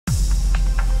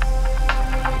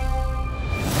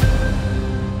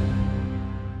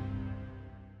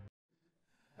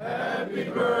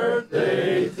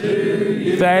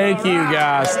Thank you,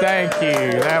 guys. Thank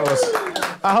you.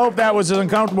 I hope that was as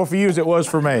uncomfortable for you as it was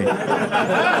for me.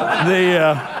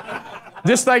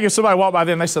 Just think if somebody walked by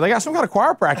then and they said, they got some kind of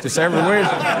choir practice every week.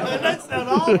 That sounds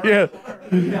awesome.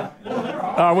 Yeah.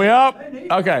 Are we up?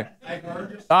 Okay.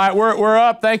 All right, we're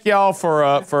up. Thank y'all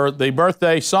for the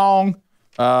birthday song.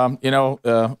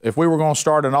 If we were going to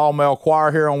start an all-male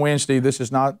choir here on Wednesday,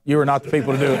 you are not the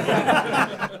people to do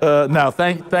it. No,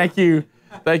 thank you.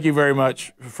 Thank you very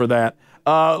much for that.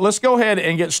 Let's go ahead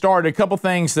and get started. A couple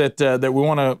things that we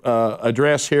want to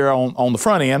address here on the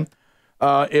front end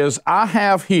is I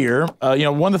have here,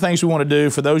 one of the things we want to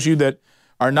do for those of you that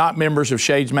are not members of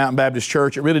Shades Mountain Baptist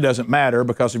Church, it really doesn't matter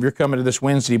because if you're coming to this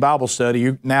Wednesday Bible study,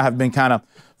 you now have been kind of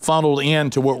funneled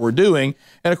into what we're doing.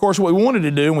 And of course, what we wanted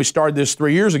to do, and we started this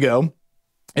 3 years ago,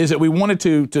 is that we wanted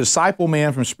to disciple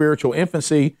men from spiritual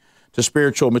infancy to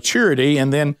spiritual maturity,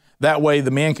 and then that way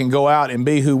the men can go out and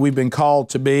be who we've been called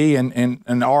to be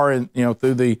and are,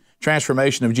 through the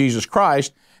transformation of Jesus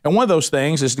Christ. And one of those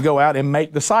things is to go out and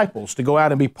make disciples, to go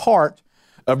out and be part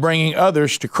of bringing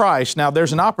others to Christ. Now,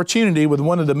 there's an opportunity with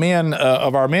one of the men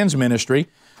of our men's ministry.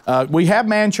 We have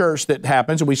Man Church that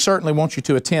happens, and we certainly want you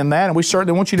to attend that, and we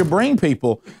certainly want you to bring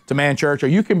people to Man Church, or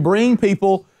you can bring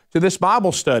people to this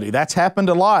Bible study. That's happened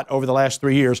a lot over the last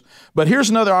 3 years. But here's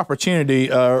another opportunity.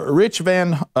 Rich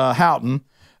Van Houten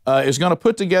is going to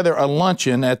put together a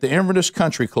luncheon at the Inverness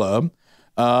Country Club,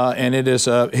 and it is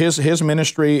his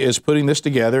ministry is putting this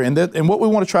together. And what we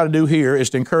want to try to do here is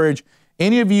to encourage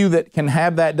any of you that can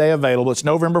have that day available. It's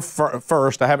November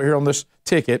 1st. I have it here on this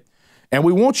ticket. And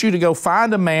we want you to go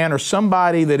find a man or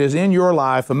somebody that is in your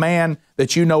life, a man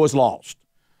that you know is lost,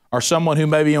 or someone who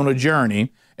may be on a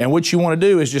journey. And what you want to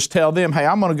do is just tell them, hey,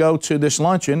 I'm going to go to this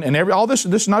luncheon, and this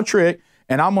is not a trick,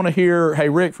 and I'm going to hear, hey,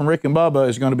 Rick from Rick and Bubba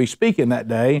is going to be speaking that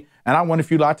day, and I wonder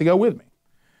if you'd like to go with me.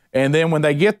 And then when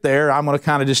they get there, I'm going to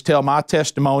kind of just tell my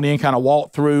testimony and kind of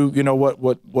walk through,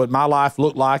 what my life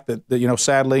looked like that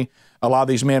sadly, a lot of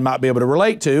these men might be able to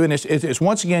relate to. And it's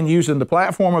once again using the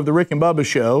platform of the Rick and Bubba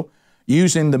show,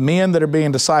 using the men that are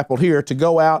being discipled here to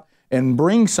go out and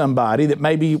bring somebody that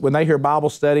maybe when they hear Bible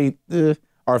study,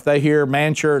 or if they hear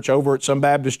Man Church over at some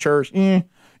Baptist church,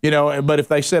 but if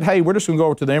they said, hey, we're just going to go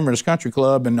over to the Inverness Country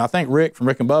Club, and I think Rick from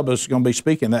Rick and Bubba is going to be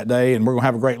speaking that day, and we're going to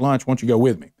have a great lunch. Why don't you go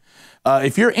with me?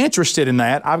 If you're interested in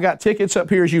that, I've got tickets up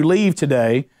here as you leave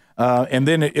today, and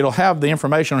then it'll have the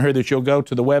information on here that you'll go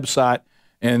to the website,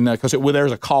 and because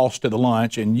there's a cost to the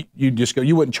lunch, and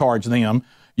you wouldn't charge them.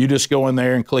 You just go in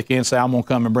there and click in, say, I'm going to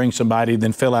come and bring somebody,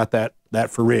 then fill out that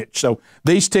for Rich. So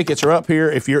these tickets are up here.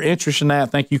 If you're interested in that, I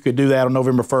think you could do that on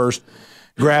November 1st.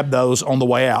 Grab those on the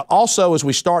way out. Also, as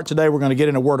we start today, we're going to get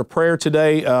in a word of prayer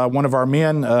today. One of our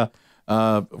men,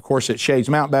 of course, at Shades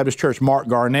Mountain Baptist Church, Mark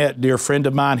Garnett, dear friend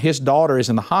of mine, his daughter is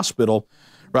in the hospital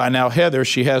right now. Heather,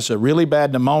 she has a really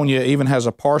bad pneumonia, even has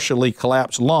a partially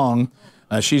collapsed lung.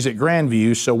 She's at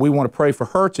Grandview, so we want to pray for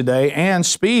her today. And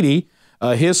Speedy,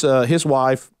 his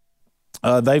wife,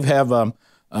 they have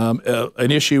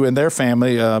an issue in their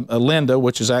family, Linda,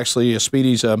 which is actually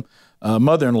Speedy's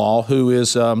mother-in-law, who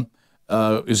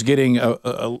is getting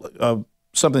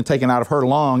something taken out of her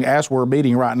lung as we're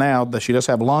meeting right now. That she does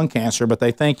have lung cancer, but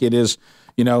they think it is,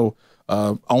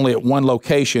 only at one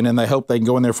location, and they hope they can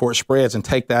go in there before it spreads and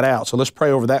take that out. So let's pray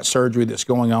over that surgery that's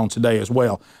going on today as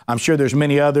well. I'm sure there's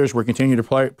many others. We're continuing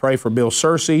to pray for Bill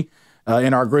Searcy.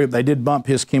 In our group, they did bump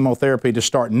his chemotherapy to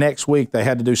start next week. They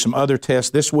had to do some other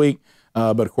tests this week,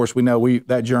 but of course we know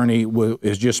that journey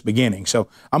is just beginning. So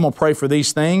I'm going to pray for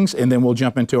these things, and then we'll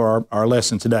jump into our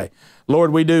lesson today.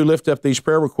 Lord, we do lift up these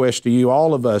prayer requests to you.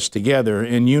 All of us together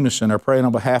in unison are praying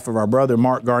on behalf of our brother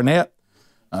Mark Garnett.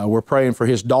 We're praying for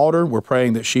his daughter. We're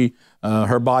praying that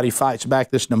her body fights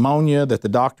back this pneumonia, that the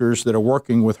doctors that are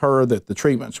working with her, that the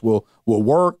treatments will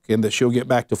work, and that she'll get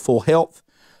back to full health.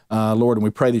 Lord, and we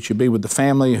pray that you be with the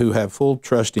family who have full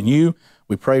trust in you.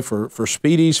 We pray for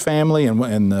Speedy's family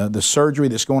and the surgery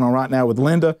that's going on right now with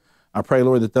Linda. I pray,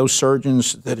 Lord, that those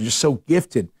surgeons that are just so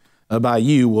gifted by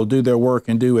you will do their work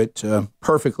and do it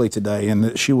perfectly today, and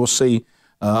that she will see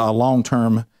a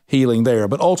long-term healing there.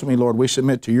 But ultimately, Lord, we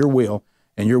submit to your will,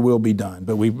 and your will be done.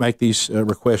 But we make these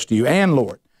requests to you. And,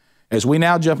 Lord, as we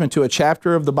now jump into a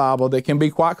chapter of the Bible that can be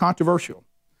quite controversial,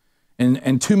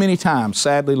 and too many times,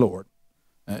 sadly, Lord,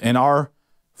 in our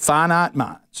finite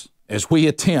minds, as we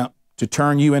attempt to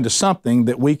turn you into something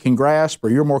that we can grasp or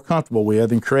you're more comfortable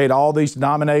with and create all these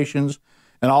denominations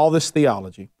and all this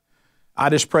theology, I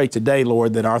just pray today,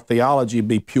 Lord, that our theology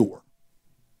be pure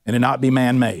and it not be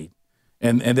man-made,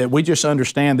 and that we just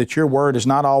understand that your word is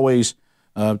not always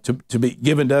to be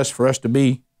given to us for us to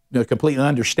be completely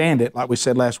understand it, like we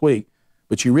said last week,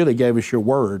 but you really gave us your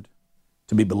word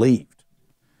to be believed.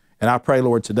 And I pray,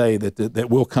 Lord, today that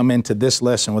we'll come into this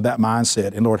lesson with that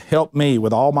mindset. And Lord, help me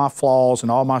with all my flaws and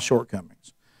all my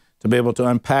shortcomings to be able to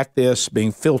unpack this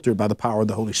being filtered by the power of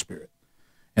the Holy Spirit.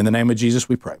 In the name of Jesus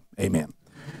we pray. Amen.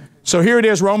 So here it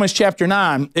is, Romans chapter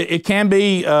 9. It can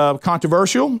be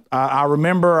controversial. I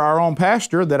remember our own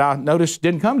pastor that I noticed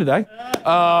didn't come today.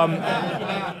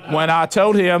 When I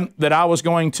told him that I was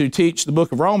going to teach the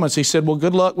book of Romans, he said, well,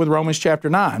 good luck with Romans chapter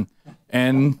 9.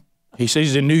 And he says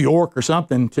he's in New York or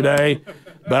something today.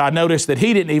 But I noticed that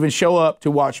he didn't even show up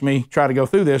to watch me try to go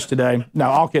through this today.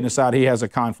 Now, all kidding aside, he has a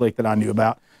conflict that I knew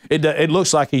about. It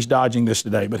looks like he's dodging this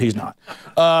today, but he's not.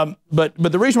 But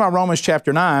the reason why Romans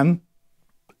chapter 9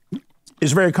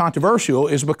 is very controversial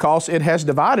is because it has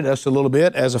divided us a little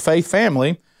bit as a faith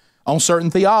family on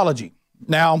certain theology.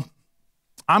 Now,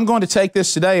 I'm going to take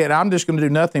this today and I'm just going to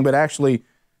do nothing but actually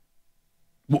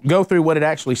go through what it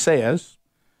actually says.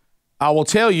 I will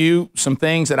tell you some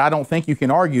things that I don't think you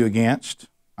can argue against.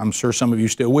 I'm sure some of you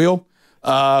still will.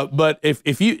 But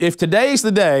if today's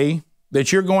the day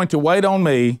that you're going to wait on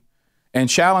me and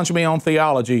challenge me on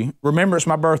theology, remember it's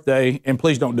my birthday and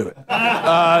please don't do it.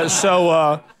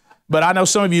 But I know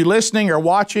some of you listening or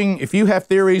watching, if you have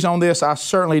theories on this, I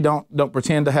certainly don't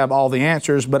pretend to have all the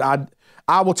answers, but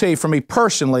I will tell you, for me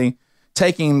personally,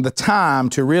 taking the time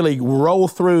to really roll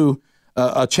through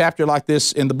a chapter like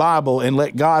this in the Bible and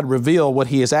let God reveal what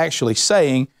He is actually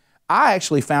saying, I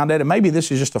actually found out, and maybe this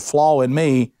is just a flaw in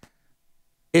me,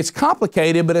 it's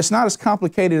complicated, but it's not as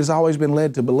complicated as I've always been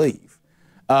led to believe.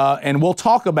 And we'll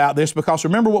talk about this because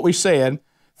remember what we said,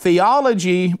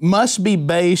 theology must be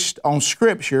based on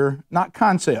Scripture, not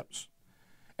concepts.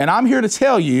 And I'm here to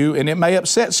tell you, and it may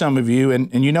upset some of you,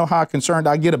 and you know how concerned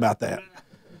I get about that,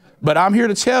 but I'm here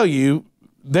to tell you,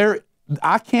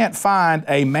 I can't find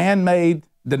a man-made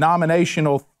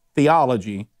denominational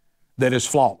theology that is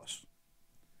flawless.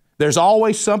 There's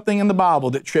always something in the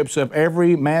Bible that trips up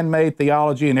every man-made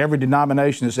theology and every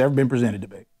denomination that's ever been presented to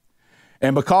me.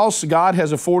 And because God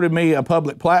has afforded me a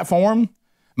public platform,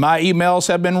 my emails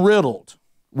have been riddled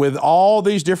with all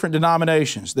these different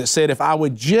denominations that said if I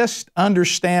would just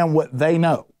understand what they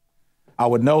know, I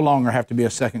would no longer have to be a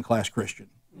second-class Christian.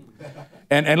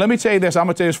 And let me tell you this, I'm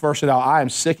going to tell you this first of all, I am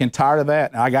sick and tired of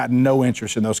that, and I got no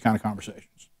interest in those kind of conversations.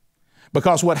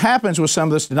 Because what happens with some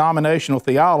of this denominational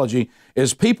theology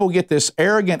is people get this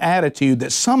arrogant attitude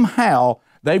that somehow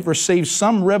they've received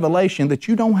some revelation that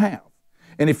you don't have.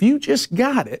 And if you just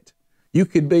got it, you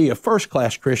could be a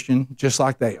first-class Christian just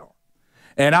like they are.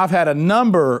 And I've had a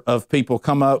number of people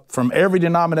come up from every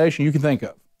denomination you can think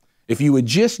of. If you would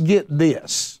just get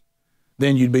this,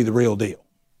 then you'd be the real deal.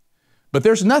 But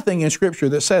there's nothing in Scripture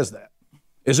that says that.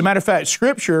 As a matter of fact,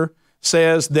 Scripture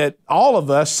says that all of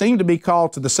us seem to be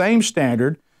called to the same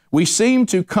standard. We seem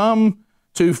to come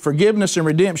to forgiveness and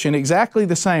redemption exactly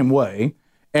the same way.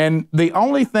 And the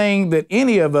only thing that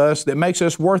any of us that makes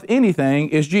us worth anything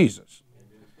is Jesus.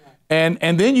 And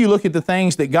then you look at the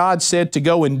things that God said to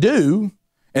go and do,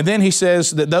 and then He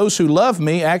says that those who love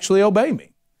me actually obey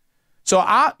me. So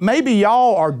maybe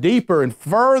y'all are deeper and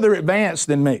further advanced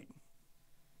than me.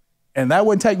 And that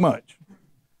wouldn't take much.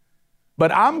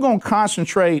 But I'm going to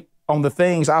concentrate on the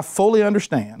things I fully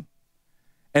understand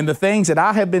and the things that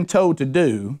I have been told to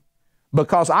do,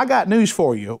 because I got news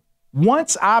for you.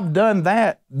 Once I've done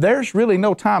that, there's really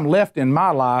no time left in my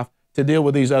life to deal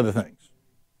with these other things.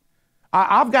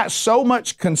 I've got so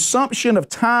much consumption of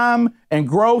time and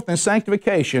growth and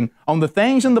sanctification on the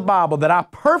things in the Bible that I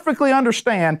perfectly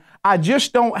understand. I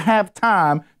just don't have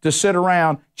time to sit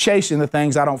around chasing the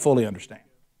things I don't fully understand.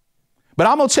 But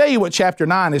I'm going to tell you what chapter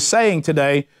 9 is saying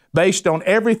today based on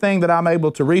everything that I'm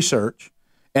able to research.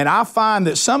 And I find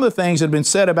that some of the things that have been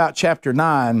said about chapter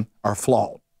 9 are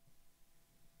flawed.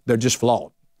 They're just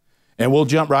flawed. And we'll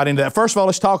jump right into that. First of all,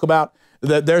 let's talk about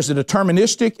that there's a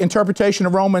deterministic interpretation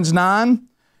of Romans 9,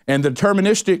 and the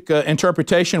deterministic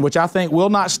interpretation, which I think will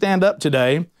not stand up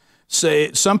today.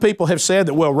 Some people have said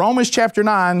that, well, Romans chapter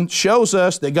 9 shows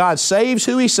us that God saves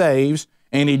who He saves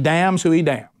and He damns who He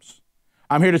damns.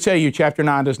 I'm here to tell you chapter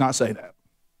 9 does not say that.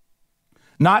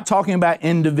 Not talking about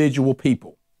individual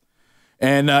people.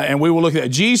 And we will look at that.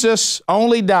 Jesus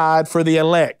only died for the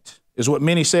elect, is what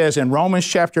many says, and Romans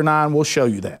chapter 9 will show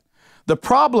you that. The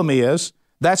problem is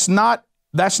that's not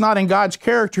in God's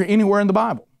character anywhere in the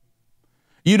Bible.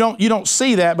 You don't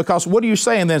see that, because what are you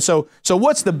saying then? So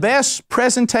what's the best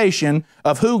presentation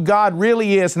of who God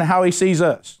really is and how He sees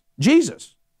us?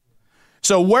 Jesus.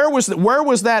 So where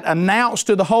was that announced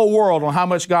to the whole world on how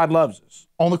much God loves us?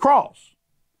 On the cross.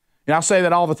 And I say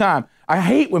that all the time. I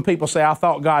hate when people say, I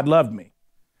thought God loved me.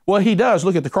 Well, He does.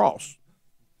 Look at the cross.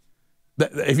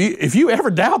 If you ever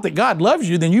doubt that God loves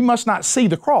you, then you must not see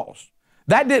the cross.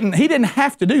 He didn't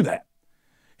have to do that.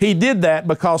 He did that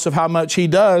because of how much he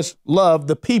does love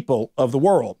the people of the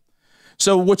world.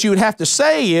 So what you would have to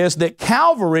say is that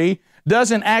Calvary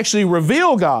doesn't actually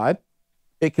reveal God,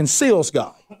 it conceals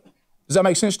God. Does that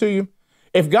make sense to you?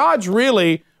 If God's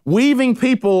really weaving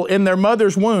people in their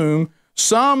mother's womb,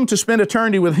 some to spend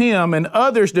eternity with him and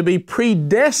others to be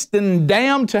predestined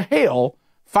damned to hell,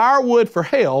 firewood for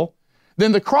hell,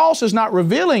 then the cross is not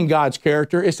revealing God's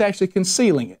character, it's actually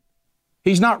concealing it.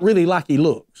 He's not really like he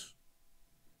looks.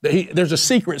 There's a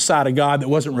secret side of God that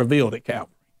wasn't revealed at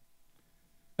Calvary.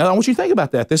 Now, I want you to think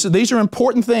about that. These are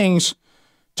important things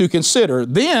to consider.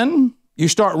 Then you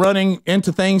start running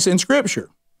into things in Scripture.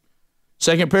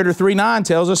 2 Peter 3:9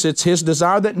 tells us it's his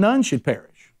desire that none should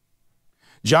perish.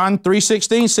 John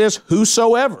 3:16 says,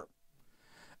 whosoever.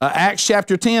 Acts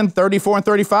chapter 10, 34 and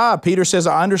 35, Peter says,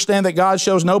 I understand that God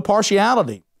shows no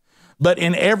partiality, but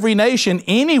in every nation,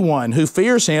 anyone who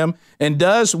fears him and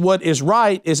does what is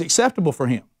right is acceptable for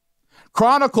him.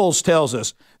 Chronicles tells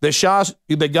us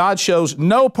that God shows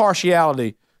no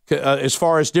partiality as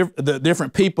far as the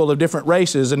different people of different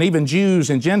races, and even Jews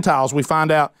and Gentiles we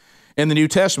find out in the New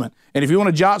Testament. And if you want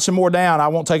to jot some more down, I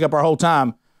won't take up our whole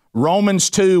time. Romans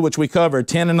 2, which we covered,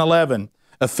 10 and 11,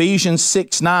 Ephesians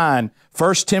 6:9,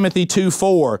 1 Timothy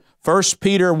 2:4, 1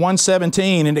 Peter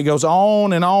 1:17, and it goes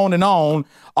on and on and on.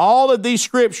 All of these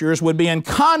scriptures would be in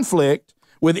conflict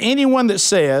with anyone that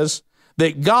says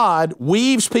that God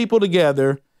weaves people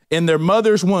together in their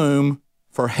mother's womb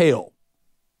for hell.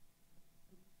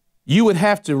 You would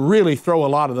have to really throw a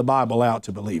lot of the Bible out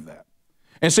to believe that.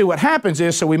 And see, what happens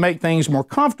is, so we make things more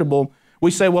comfortable,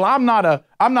 we say, well, I'm not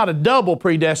a double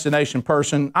predestination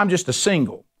person, I'm just a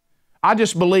single. I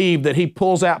just believe that he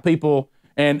pulls out people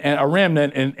and a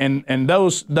remnant, and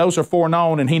those are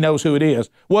foreknown, and he knows who it is.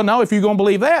 Well, no, if you're going to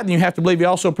believe that, then you have to believe he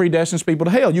also predestines people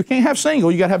to hell. You can't have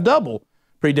single, you got to have double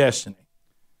predestining.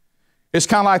 It's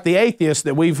kind of like the atheists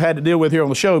that we've had to deal with here on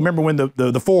the show. Remember when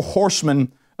the four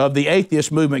horsemen of the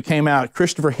atheist movement came out,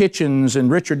 Christopher Hitchens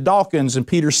and Richard Dawkins and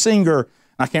Peter Singer.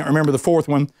 I can't remember the fourth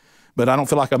one, but I don't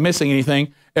feel like I'm missing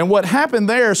anything. And what happened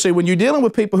there, see, when you're dealing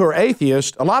with people who are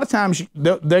atheists, a lot of times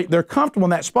they're comfortable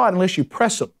in that spot unless you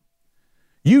press them.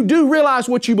 You do realize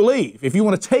what you believe if you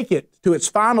want to take it to its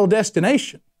final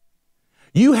destination.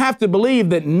 You have to believe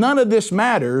that none of this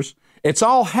matters. It's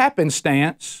all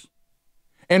happenstance.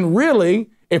 And really,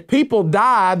 if people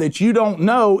die that you don't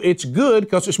know, it's good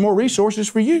because it's more resources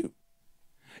for you.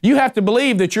 You have to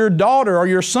believe that your daughter or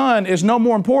your son is no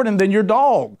more important than your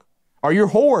dog or your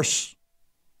horse.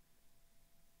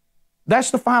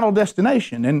 That's the final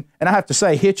destination. And I have to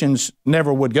say, Hitchens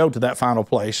never would go to that final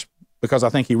place because I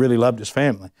think he really loved his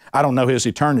family. I don't know his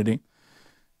eternity.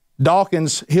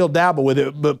 Dawkins, he'll dabble with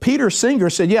it. But Peter Singer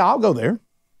said, yeah, I'll go there.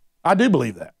 I do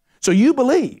believe that. So you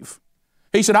believe.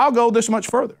 He said, I'll go this much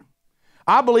further.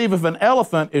 I believe if an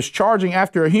elephant is charging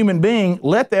after a human being,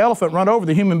 let the elephant run over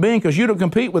the human being because you don't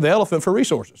compete with the elephant for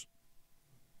resources.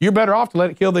 You're better off to let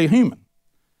it kill the human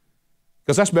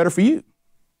because that's better for you.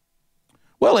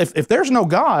 Well, if there's no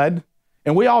God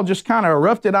and we all just kind of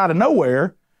erupted out of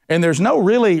nowhere and there's no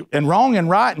really, and wrong and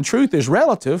right and truth is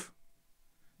relative,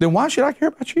 then why should I care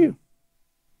about you?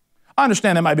 I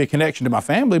understand there might be a connection to my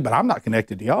family, but I'm not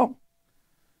connected to y'all.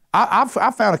 I've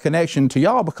found a connection to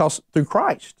y'all because through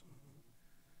Christ.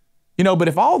 You know, but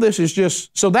if all this is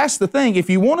just, so that's the thing. If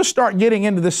you want to start getting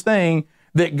into this thing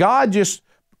that God just,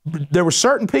 there were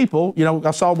certain people, you know,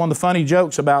 I saw one of the funny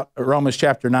jokes about Romans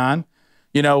chapter 9,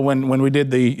 you know, when we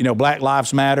did the, you know, Black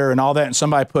Lives Matter and all that, and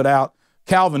somebody put out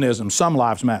Calvinism, some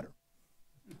lives matter.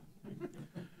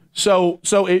 So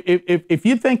if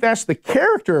you think that's the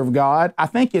character of God, I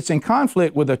think it's in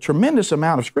conflict with a tremendous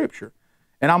amount of Scripture.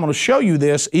 And I'm going to show you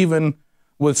this even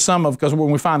with some of, because when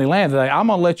we finally land today, I'm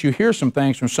going to let you hear some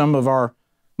things from some of our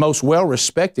most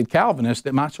well-respected Calvinists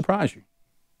that might surprise you.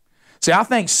 See, I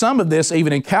think some of this,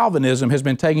 even in Calvinism, has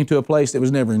been taken to a place that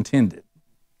was never intended.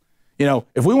 You know,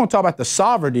 if we want to talk about the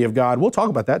sovereignty of God, we'll talk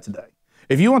about that today.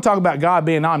 If you want to talk about God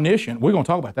being omniscient, we're going to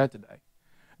talk about that today.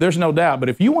 There's no doubt. But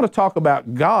if you want to talk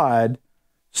about God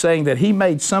saying that He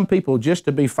made some people just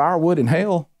to be firewood in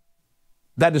hell,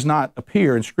 that does not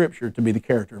appear in Scripture to be the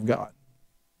character of God.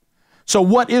 So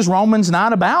what is Romans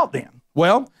 9 about then?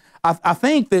 Well, I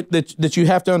think that you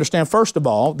have to understand, first of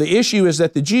all, the issue is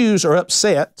that the Jews are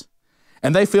upset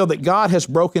and they feel that God has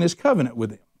broken His covenant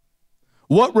with them.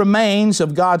 What remains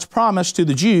of God's promise to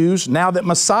the Jews now that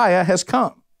Messiah has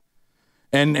come?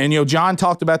 And you know, John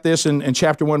talked about this in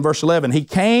chapter 1, verse 11. He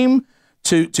came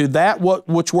to that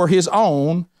which were His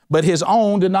own, but His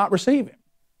own did not receive Him.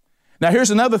 Now,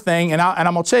 here's another thing, and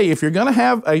I'm going to tell you, if you're going to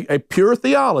have a pure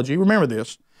theology, remember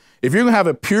this, if you're going to have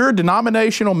a pure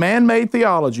denominational man-made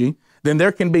theology, then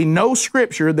there can be no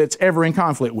Scripture that's ever in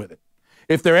conflict with it.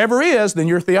 If there ever is, then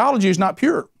your theology is not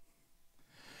pure.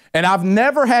 And I've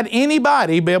never had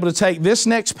anybody be able to take this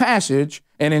next passage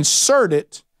and insert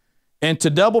it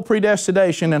into double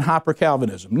predestination and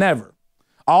hyper-Calvinism. Never.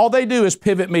 All they do is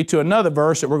pivot me to another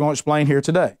verse that we're going to explain here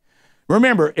today.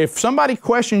 Remember, if somebody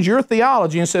questions your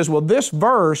theology and says, well, this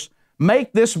verse,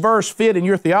 make this verse fit in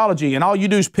your theology, and all you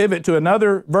do is pivot to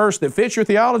another verse that fits your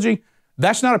theology,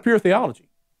 that's not a pure theology.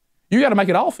 You got to make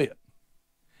it all fit.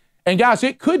 And guys,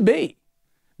 it could be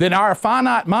that in our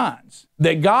finite minds,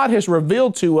 that God has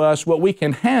revealed to us what we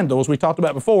can handle, as we talked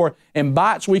about before, and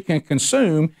bites we can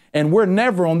consume, and we're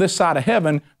never on this side of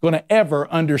heaven going to ever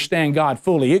understand God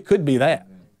fully. It could be that.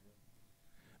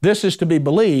 This is to be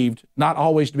believed, not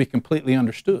always to be completely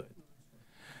understood.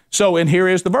 So, and here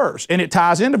is the verse, and it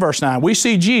ties into verse 9. We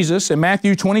see Jesus in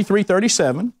Matthew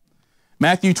 23:37.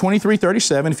 Matthew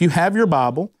 23:37. If you have your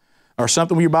Bible, or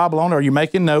something with your Bible on, or you're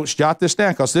making notes, jot this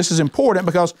down, because this is important,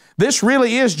 because this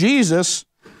really is Jesus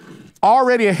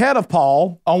already ahead of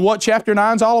Paul on what chapter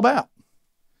 9 is all about.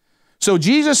 So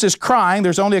Jesus is crying.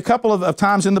 There's only a couple of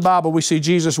times in the Bible we see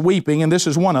Jesus weeping, and this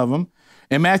is one of them.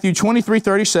 In Matthew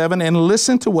 23:37, and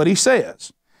listen to what he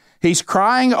says. He's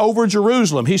crying over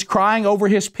Jerusalem. He's crying over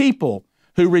his people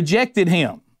who rejected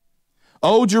him.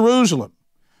 Oh, Jerusalem,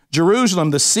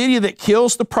 Jerusalem, the city that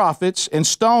kills the prophets and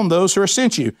stone those who are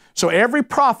sent you. So every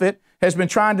prophet has been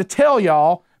trying to tell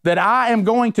y'all that I am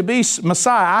going to be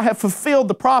Messiah. I have fulfilled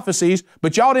the prophecies,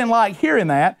 but y'all didn't like hearing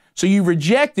that, so you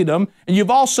rejected them, and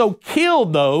you've also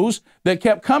killed those that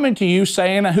kept coming to you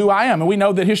saying who I am. And we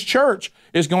know that his church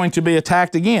is going to be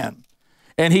attacked again.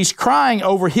 And he's crying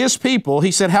over his people.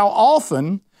 He said, how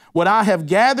often would I have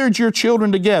gathered your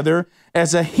children together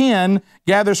as a hen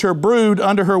gathers her brood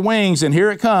under her wings, and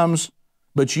here it comes,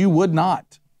 but you would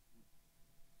not.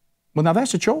 Well, now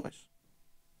that's a choice.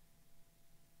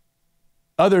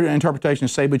 Other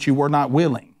interpretations say, but you were not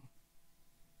willing.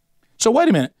 So wait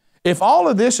a minute. If all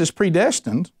of this is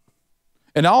predestined,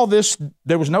 and all this,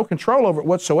 there was no control over it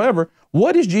whatsoever,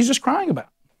 what is Jesus crying about?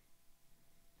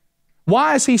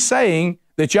 Why is he saying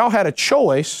that y'all had a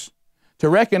choice to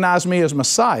recognize me as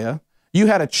Messiah? You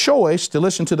had a choice to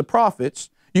listen to the prophets.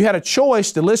 You had a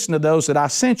choice to listen to those that I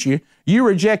sent you. You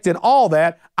rejected all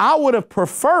that. I would have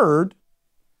preferred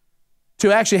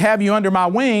to actually have you under my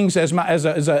wings as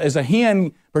a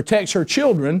hen protects her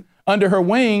children under her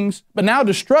wings, but now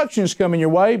destruction is coming your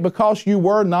way because you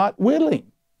were not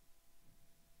willing.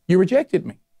 You rejected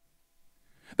me.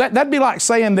 That'd be like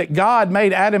saying that God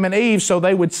made Adam and Eve so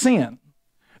they would sin,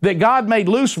 that God made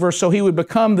Lucifer so he would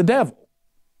become the devil.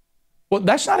 Well,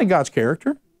 that's not in God's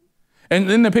character. And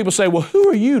then the people say, well, who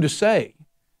are you to say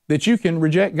that you can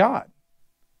reject God?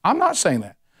 I'm not saying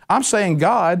that. I'm saying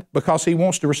God, because he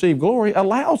wants to receive glory,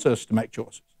 allows us to make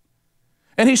choices.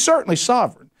 And he's certainly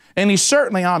sovereign, and he's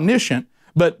certainly omniscient,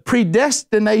 but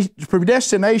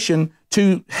predestination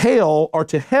to hell or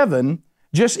to heaven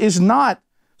just is not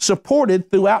supported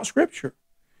throughout Scripture.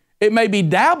 It may be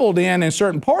dabbled in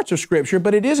certain parts of Scripture,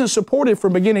 but it isn't supported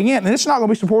from beginning to end, and it's not going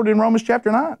to be supported in Romans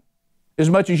chapter 9, as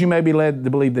much as you may be led to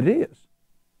believe that it is.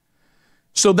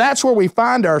 So that's where we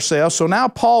find ourselves. So now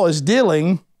Paul is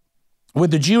dealing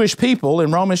with the Jewish people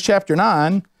in Romans chapter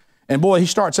 9, and boy, he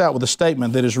starts out with a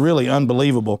statement that is really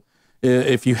unbelievable.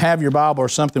 If you have your Bible or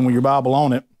something with your Bible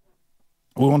on it,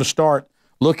 we want to start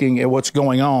looking at what's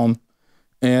going on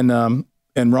in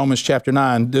Romans chapter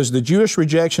 9. Does the Jewish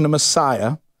rejection of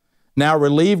Messiah now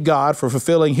relieve God for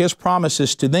fulfilling his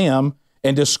promises to them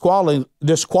and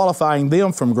disqualifying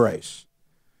them from grace?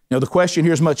 You know, the question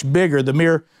here is much bigger. The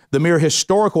mere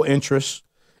historical interest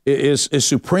is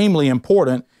supremely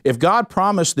important. If God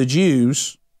promised the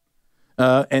Jews,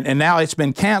 and now it's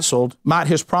been canceled, might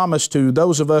his promise to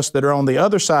those of us that are on the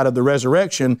other side of the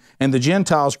resurrection and the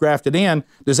Gentiles grafted in,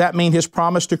 does that mean his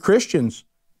promise to Christians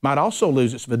might also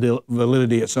lose its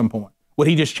validity at some point? Would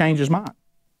he just change his mind?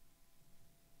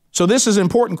 So this is an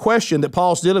important question that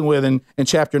Paul's dealing with in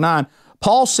chapter 9.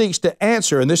 Paul seeks to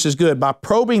answer, and this is good, by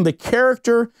probing the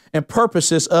character and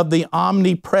purposes of the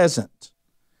omnipresent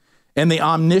and the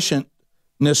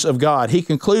omniscientness of God. He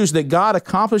concludes that God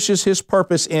accomplishes his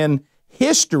purpose in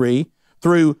history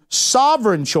through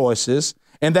sovereign choices,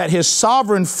 and that his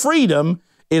sovereign freedom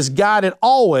is guided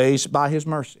always by his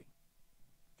mercy.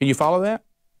 Can you follow that?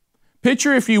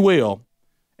 Picture, if you will,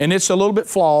 and it's a little bit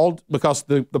flawed because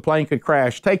the plane could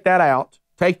crash. Take that out.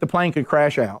 Take the plane could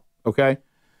crash out, okay?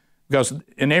 Because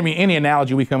in any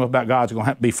analogy we come up about God's going to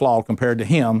have to be flawed compared to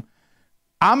him.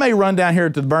 I may run down here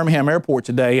to the Birmingham airport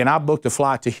today and I booked a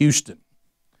flight to Houston.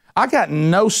 I got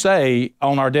no say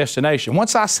on our destination.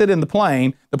 Once I sit in the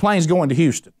plane's going to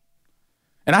Houston.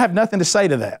 And I have nothing to say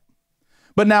to that.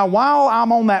 But now while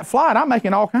I'm on that flight, I'm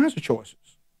making all kinds of choices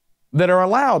that are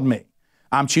allowed me.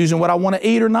 I'm choosing what I want to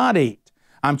eat or not eat.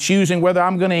 I'm choosing whether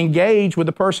I'm going to engage with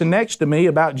the person next to me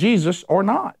about Jesus or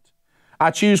not.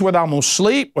 I choose whether I'm going to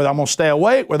sleep, whether I'm going to stay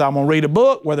awake, whether I'm going to read a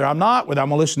book, whether I'm not, whether I'm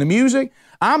going to listen to music.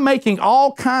 I'm making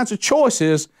all kinds of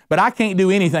choices, but I can't do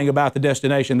anything about the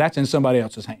destination. That's in somebody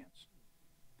else's hands.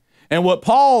 And what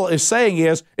Paul is saying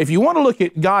is, if you want to look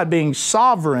at God being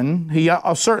sovereign, He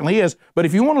certainly is, but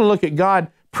if you want to look at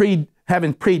God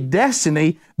having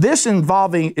predestiny, this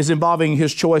is involving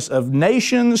His choice of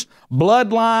nations,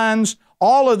 bloodlines,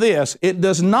 all of this. It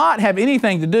does not have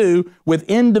anything to do with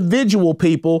individual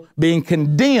people being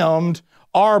condemned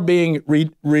or being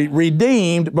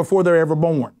redeemed before they're ever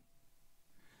born.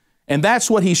 And that's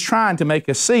what he's trying to make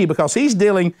us see, because he's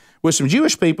dealing with some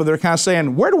Jewish people that are kind of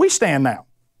saying, where do we stand now?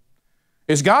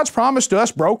 Is God's promise to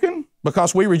us broken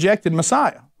because we rejected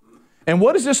Messiah? And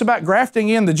what is this about grafting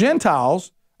in the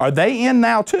Gentiles? Are they in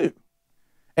now too?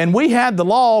 And we had the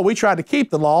law, we tried to keep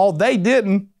the law, they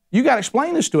didn't. You got to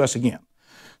explain this to us again.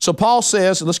 So Paul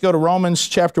says, let's go to Romans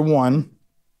chapter 1,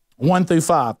 1 through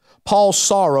 5. Paul's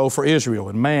sorrow for Israel.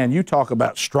 And man, you talk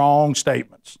about strong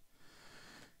statements.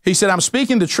 He said, I'm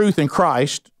speaking the truth in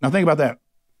Christ. Now think about that.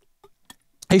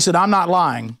 He said, I'm not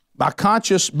lying. My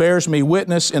conscience bears me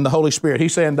witness in the Holy Spirit.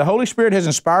 He's saying, the Holy Spirit has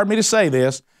inspired me to say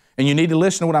this, and you need to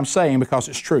listen to what I'm saying because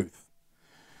it's truth.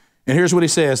 And here's what he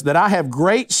says, that I have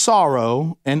great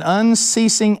sorrow and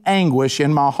unceasing anguish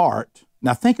in my heart.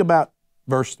 Now think about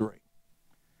verse 3.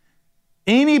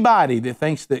 Anybody that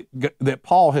thinks that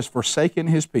Paul has forsaken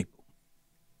his people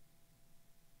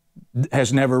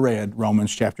has never read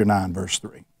Romans chapter 9, verse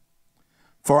 3.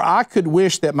 For I could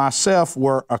wish that myself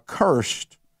were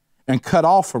accursed and cut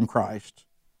off from Christ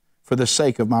for the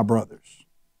sake of my brothers.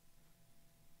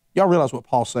 Y'all realize what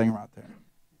Paul's saying right there?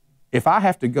 If I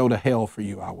have to go to hell for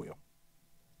you, I will.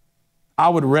 I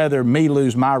would rather me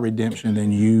lose my redemption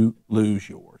than you lose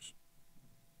yours.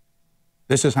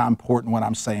 This is how important what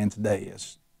I'm saying today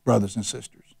is, brothers and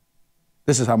sisters.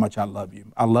 This is how much I love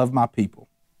you. I love my people,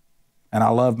 and I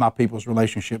love my people's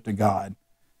relationship to God.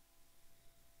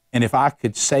 And if I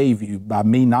could save you by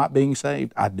me not being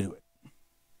saved, I'd do it.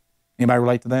 Anybody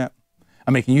relate to that?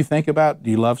 I mean, can you think about, do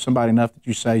you love somebody enough that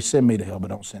you say, send me to hell,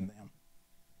 but don't send them?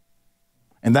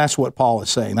 And that's what Paul is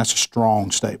saying. That's a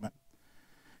strong statement.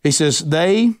 He says,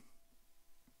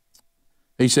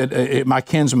 my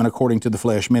kinsmen according to the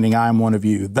flesh, meaning I am one of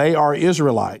you. They are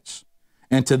Israelites,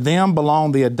 and to them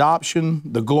belong the adoption,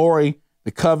 the glory,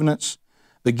 the covenants,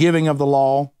 the giving of the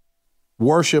law,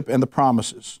 worship, and the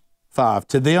promises. 5,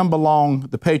 to them belong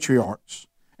the patriarchs,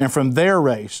 and from their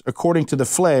race, according to the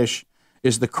flesh,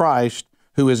 is the Christ,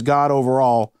 who is God over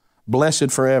all,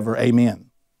 blessed forever.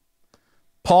 Amen.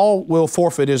 Paul will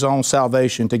forfeit his own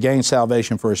salvation to gain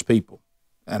salvation for his people.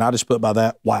 And I just put by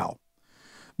that, wow.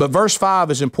 But verse 5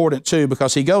 is important too,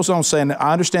 because he goes on saying,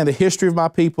 I understand the history of my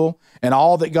people and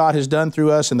all that God has done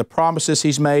through us and the promises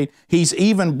He's made. He's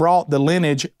even brought the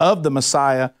lineage of the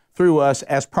Messiah through us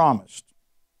as promised.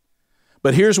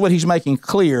 But here's what he's making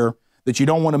clear that you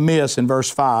don't want to miss in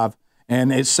verse 5.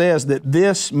 And it says that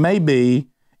this may be,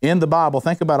 in the Bible,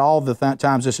 think about all the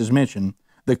times this is mentioned,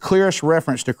 the clearest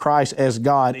reference to Christ as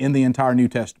God in the entire New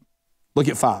Testament. Look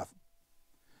at 5.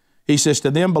 He says,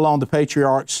 to them belong the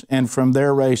patriarchs, and from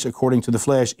their race, according to the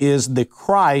flesh, is the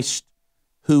Christ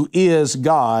who is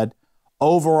God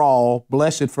over all,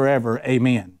 blessed forever.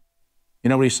 Amen. You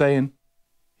know what he's saying?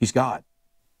 He's God.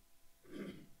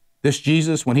 This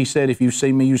Jesus, when he said, if you've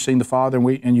seen me, you've seen the Father,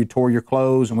 and you tore your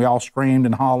clothes, and we all screamed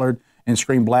and hollered and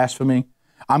screamed blasphemy,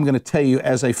 I'm going to tell you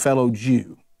as a fellow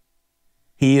Jew,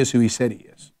 he is who he said he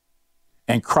is.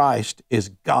 And Christ is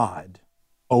God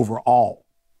over all.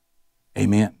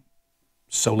 Amen.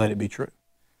 So let it be true.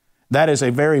 That is a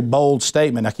very bold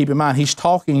statement. Now keep in mind, he's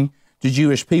talking to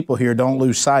Jewish people here. Don't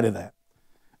lose sight of that.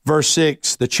 Verse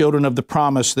 6, the children of the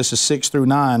promise, this is 6 through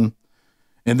 9.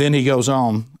 And then he goes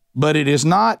on, but it is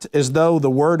not as though the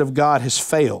word of God has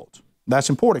failed. That's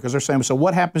important because they're saying, so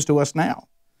what happens to us now?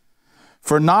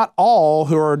 For not all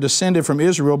who are descended from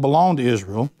Israel belong to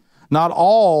Israel. Not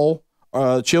all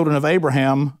children of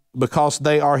Abraham, because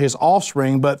they are his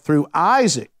offspring, but through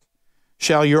Isaac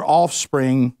shall your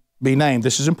offspring be named.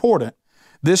 This is important.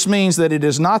 This means that it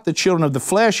is not the children of the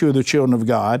flesh who are the children of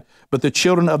God, but the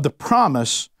children of the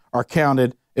promise are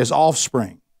counted as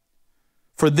offspring.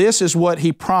 For this is what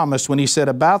he promised when he said,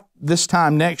 about this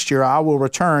time next year I will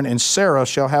return and Sarah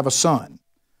shall have a son.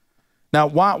 Now,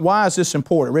 why is this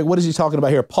important? Rick, what is he talking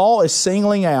about here? Paul is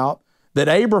singling out that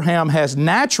Abraham has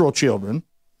natural children,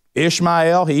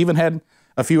 Ishmael. He even had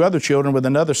a few other children with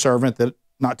another servant that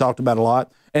not talked about a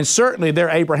lot. And certainly they're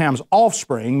Abraham's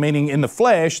offspring, meaning in the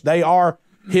flesh, they are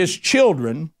his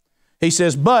children. He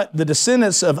says, but the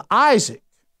descendants of Isaac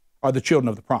are the children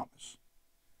of the promise.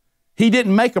 He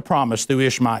didn't make a promise through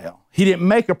Ishmael. He didn't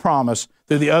make a promise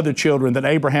through the other children that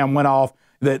Abraham went off,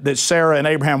 that Sarah and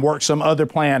Abraham worked some other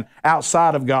plan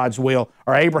outside of God's will,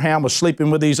 or Abraham was sleeping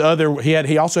with these other,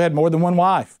 he also had more than one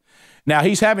wife. Now,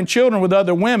 he's having children with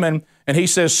other women, and he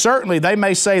says, certainly they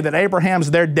may say that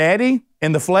Abraham's their daddy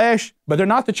in the flesh, but they're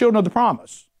not the children of the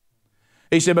promise.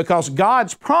 He said, because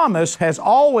God's promise has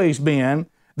always been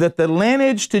that the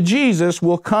lineage to Jesus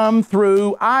will come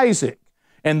through Isaac.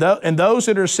 And those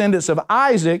that are descendants of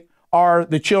Isaac are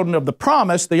the children of the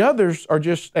promise. The others are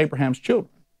just Abraham's children.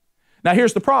 Now,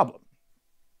 here's the problem.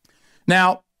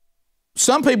 Now,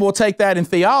 some people will take that in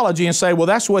theology and say, well,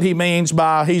 that's what he means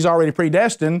by he's already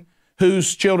predestined,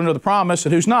 who's children of the promise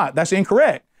and who's not. That's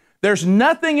incorrect. There's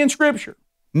nothing in Scripture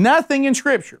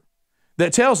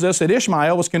that tells us that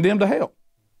Ishmael was condemned to hell.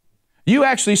 You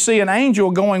actually see an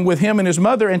angel going with him and his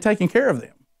mother and taking care of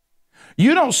them.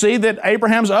 You don't see that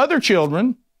Abraham's other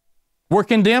children were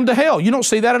condemned to hell. You don't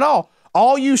see that at all.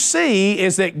 All you see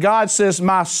is that God says,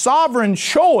 my sovereign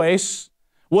choice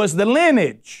was the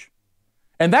lineage.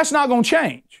 And that's not going to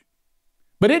change.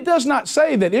 But it does not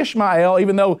say that Ishmael,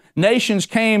 even though nations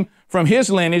came from his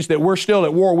lineage that we're still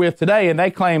at war with today and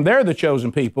they claim they're the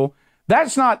chosen people,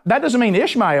 that doesn't mean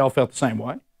Ishmael felt the same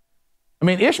way. I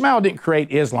mean, Ishmael didn't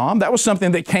create Islam. That was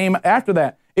something that came after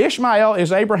that. Ishmael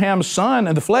is Abraham's son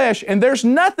in the flesh, and there's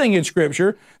nothing in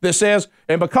Scripture that says,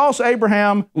 and because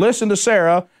Abraham listened to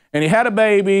Sarah, and he had a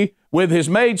baby with his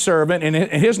maidservant, and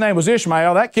his name was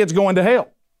Ishmael, that kid's going to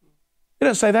hell. It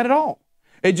doesn't say that at all.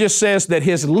 It just says that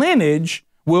his lineage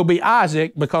will be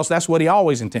Isaac because that's what he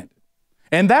always intended.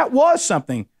 And that was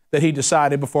something that he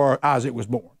decided before Isaac was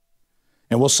born.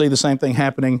 And we'll see the same thing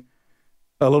happening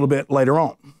a little bit later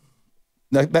on.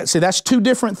 See, that's two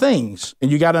different things,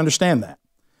 and you got to understand that.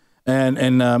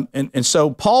 And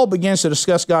so Paul begins to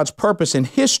discuss God's purpose in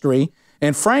history,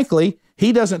 and frankly,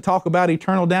 he doesn't talk about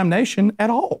eternal damnation at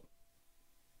all,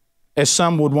 as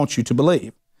some would want you to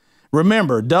believe.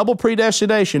 Remember, double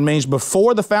predestination means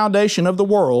before the foundation of the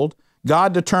world,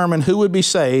 God determined who would be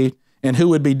saved and who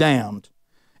would be damned.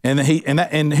 And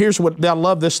here's what, I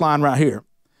love this line right here.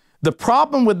 The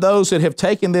problem with those that have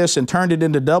taken this and turned it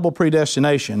into double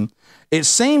predestination, it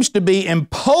seems to be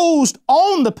imposed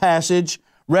on the passage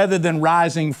rather than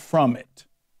rising from it.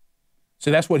 See,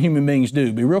 that's what human beings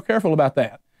do. Be real careful about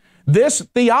that. This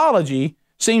theology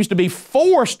seems to be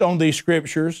forced on these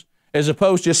Scriptures as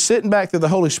opposed to just sitting back to the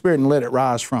Holy Spirit and let it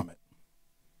rise from it.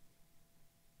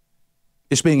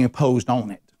 It's being imposed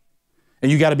on it.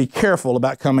 And you got to be careful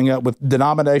about coming up with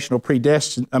denominational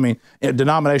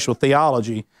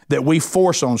theology that we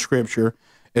force on Scripture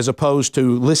as opposed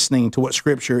to listening to what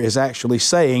Scripture is actually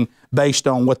saying based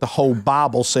on what the whole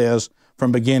Bible says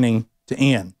from beginning to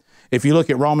end. If you look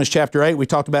at Romans chapter 8, we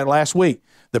talked about it last week.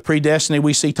 The predestiny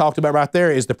we see talked about right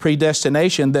there is the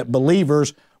predestination that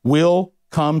believers will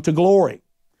come to glory.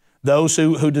 Those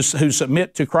who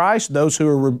submit to Christ, those who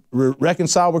are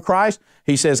reconciled with Christ,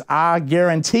 he says, I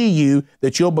guarantee you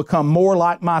that you'll become more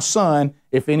like my son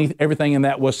if everything in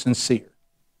that was sincere.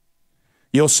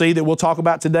 You'll see that we'll talk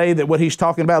about today that what he's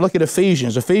talking about. Look at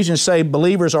Ephesians. Ephesians say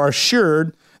believers are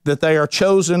assured that they are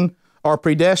chosen or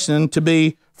predestined to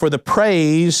be for the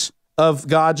praise of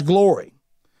God's glory.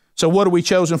 So what are we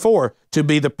chosen for? To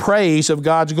be the praise of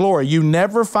God's glory. You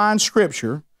never find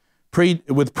Scripture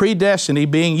with predestiny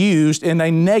being used in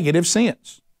a negative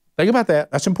sense. Think about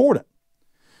that. That's important.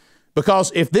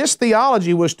 Because if this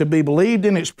theology was to be believed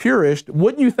in its purest,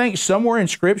 wouldn't you think somewhere in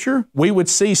Scripture we would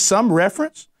see some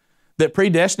reference that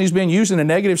predestiny is being used in a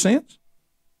negative sense?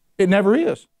 It never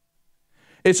is.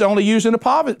 It's only used in a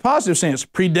positive sense.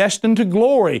 Predestined to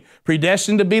glory.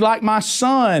 Predestined to be like my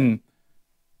son.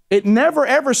 It never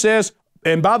ever says,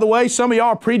 and by the way, some of y'all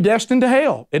are predestined to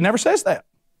hell. It never says that.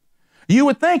 You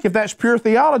would think if that's pure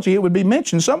theology, it would be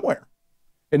mentioned somewhere.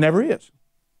 It never is.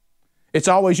 It's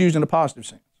always used in a positive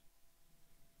sense.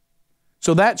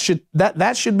 So that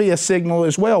should be a signal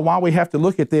as well why we have to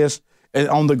look at this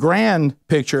on the grand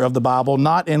picture of the Bible,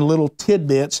 not in little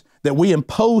tidbits that we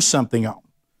impose something on.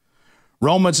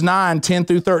 Romans 9, 10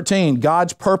 through 13,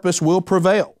 God's purpose will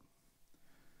prevail.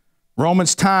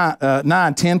 Romans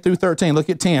 9, 10 through 13, look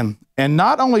at 10. And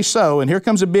not only so, and here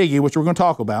comes a biggie, which we're going to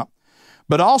talk about,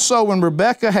 but also when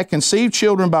Rebekah had conceived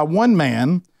children by one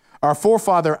man, our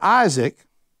forefather Isaac,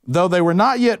 though they were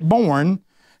not yet born,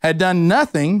 had done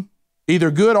nothing,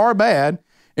 either good or bad,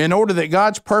 in order that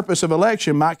God's purpose of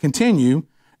election might continue,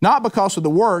 not because of the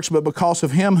works, but because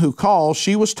of him who calls,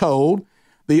 she was told,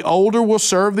 the older will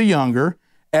serve the younger,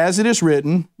 as it is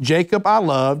written, Jacob I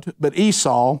loved, but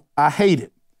Esau I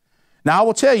hated. Now, I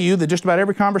will tell you that just about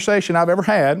every conversation I've ever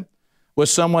had with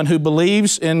someone who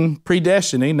believes in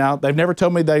predestiny, now, they've never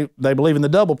told me they believe in the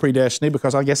double predestiny,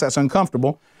 because I guess that's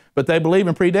uncomfortable, but they believe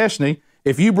in predestiny.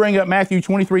 If you bring up Matthew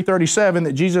 23:37,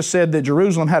 that Jesus said that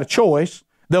Jerusalem had a choice,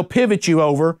 they'll pivot you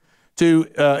over to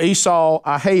Esau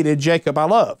I hated, Jacob I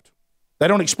loved. They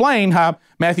don't explain how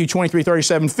Matthew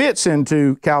 23:37 fits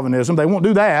into Calvinism. They won't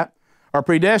do that, or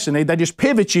predestiny. They just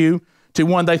pivot you to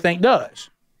one they think does.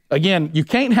 Again, you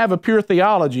can't have a pure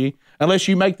theology unless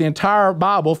you make the entire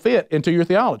Bible fit into your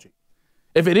theology.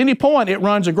 If at any point it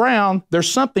runs aground,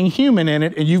 there's something human in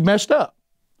it and you've messed up.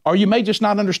 Or you may just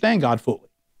not understand God fully.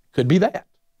 Could be that.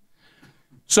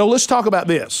 So let's talk about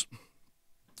this.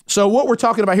 So what we're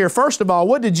talking about here, first of all,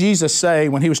 what did Jesus say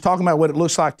when he was talking about what it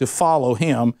looks like to follow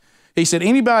him? He said,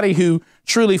 anybody who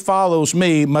truly follows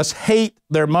me must hate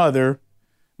their mother,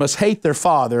 must hate their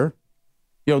father.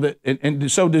 You know,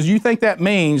 and so do you think that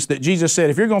means that Jesus said,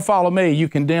 if you're going to follow me, you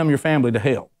condemn your family to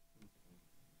hell?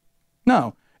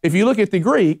 No. If you look at the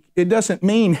Greek, it doesn't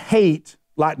mean hate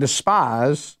like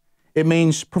despise. It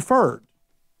means preferred.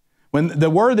 When the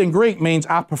word in Greek means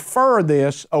I prefer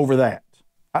this over that.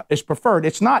 It's preferred.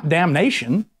 It's not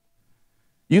damnation.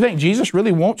 You think Jesus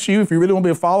really wants you, if you really want to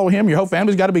be a follower of him, your whole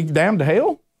family's got to be damned to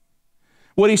hell?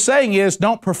 What he's saying is,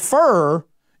 don't prefer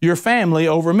your family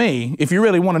over me. If you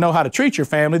really want to know how to treat your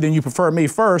family, then you prefer me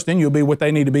first, then you'll be what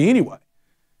they need to be anyway.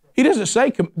 He doesn't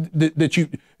say that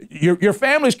your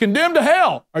family's condemned to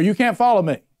hell or you can't follow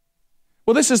me.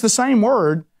 Well, this is the same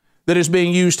word that is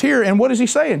being used here. And what is he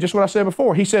saying? Just what I said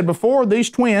before. He said, before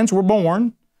these twins were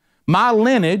born, my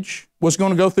lineage was going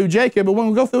to go through Jacob, but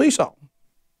won't go through Esau.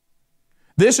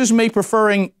 This is me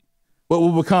preferring what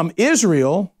will become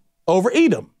Israel over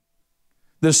Edom.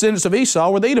 The descendants of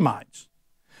Esau were the Edomites.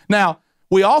 Now,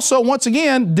 we also, once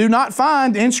again, do not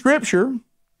find in Scripture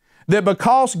that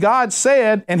because God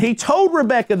said, and he told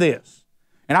Rebekah this,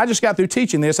 and I just got through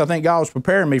teaching this, I think God was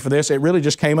preparing me for this, it really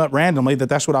just came up randomly that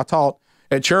that's what I taught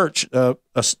at church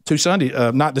 2 Sundays,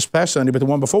 not this past Sunday, but the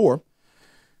one before.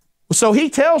 So he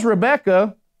tells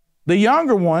Rebekah, the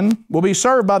younger one will be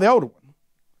served by the older one.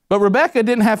 But Rebekah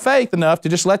didn't have faith enough to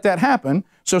just let that happen,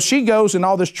 so she goes in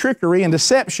all this trickery and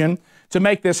deception to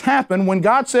make this happen when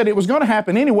God said it was going to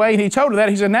happen anyway, and he told her that.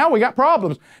 He said, now we got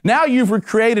problems. Now you've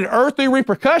created earthly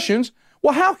repercussions.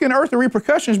 Well, how can earthly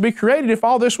repercussions be created if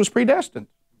all this was predestined?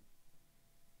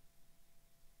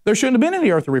 There shouldn't have been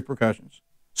any earthly repercussions.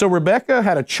 So Rebekah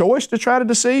had a choice to try to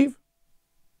deceive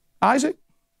Isaac?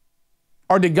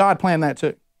 Or did God plan that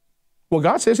too? Well,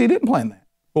 God says he didn't plan that.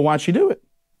 Well, why'd she do it?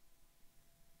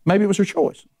 Maybe it was her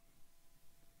choice.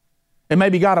 And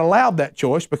maybe God allowed that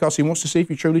choice because he wants to see if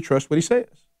you truly trust what he says.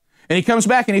 And he comes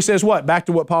back and he says what? Back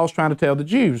to what Paul's trying to tell the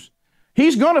Jews.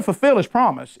 He's going to fulfill his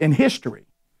promise in history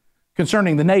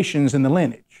concerning the nations and the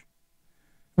lineage.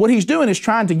 What he's doing is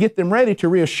trying to get them ready to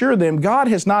reassure them God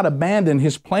has not abandoned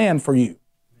his plan for you.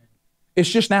 It's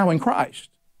just now in Christ.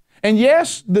 And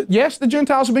yes, the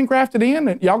Gentiles have been grafted in,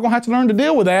 and y'all going to have to learn to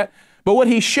deal with that. But what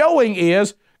he's showing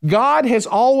is God has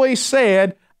always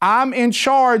said, I'm in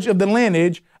charge of the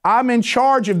lineage, I'm in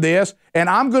charge of this, and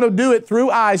I'm going to do it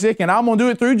through Isaac, and I'm going to do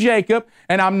it through Jacob,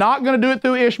 and I'm not going to do it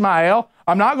through Ishmael.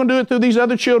 I'm not going to do it through these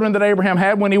other children that Abraham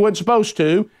had when he wasn't supposed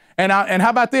to. And how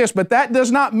about this? But that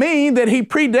does not mean that he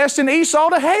predestined Esau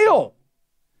to hell.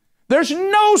 There's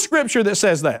no scripture that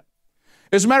says that.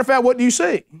 As a matter of fact, what do you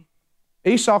see?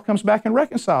 Esau comes back and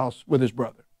reconciles with his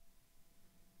brother.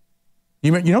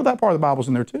 You know that part of the Bible's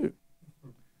in there too.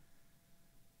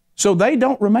 So they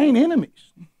don't remain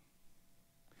enemies.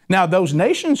 Now, those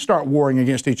nations start warring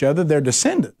against each other, their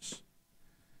descendants.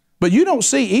 But you don't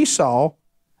see Esau.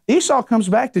 Esau comes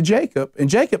back to Jacob, and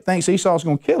Jacob thinks Esau's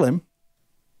going to kill him.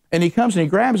 And he comes and he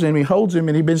grabs him, he holds him,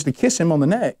 and he begins to kiss him on the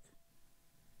neck.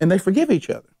 And they forgive each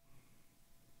other.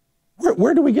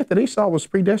 Where do we get that Esau was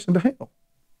predestined to hell?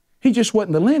 He just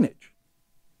wasn't the lineage.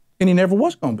 And he never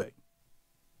was going to be.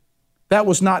 That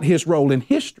was not his role in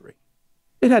history.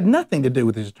 It had nothing to do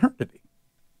with his eternity.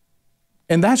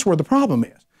 And that's where the problem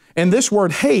is. And this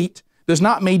word hate does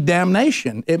not mean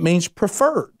damnation. It means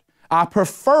preferred. I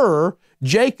prefer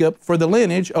Jacob for the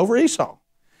lineage over Esau.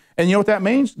 And you know what that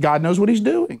means? God knows what he's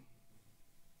doing.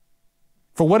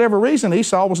 For whatever reason,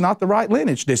 Esau was not the right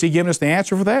lineage. Has he given us the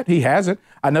answer for that? He hasn't.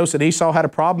 I noticed that Esau had a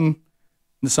problem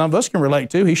that some of us can relate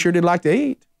to. He sure did like to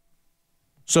eat.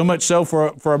 So much so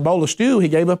for a bowl of stew, he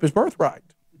gave up his birthright.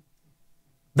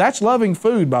 That's loving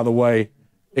food, by the way,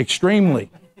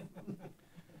 extremely.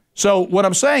 So what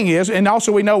I'm saying is, and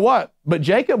also we know what? But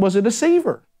Jacob was a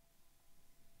deceiver.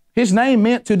 His name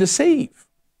meant to deceive.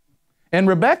 And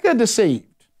Rebekah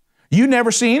deceived. You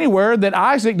never see anywhere that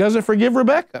Isaac doesn't forgive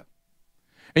Rebekah.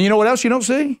 And you know what else you don't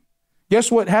see?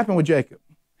 Guess what happened with Jacob?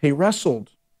 He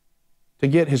wrestled to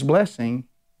get his blessing,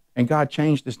 and God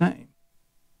changed his name.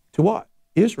 To what?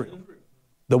 Israel.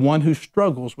 The one who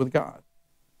struggles with God.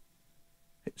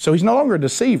 So he's no longer a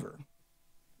deceiver,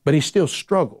 but he still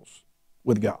struggles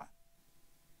with God.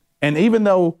 And even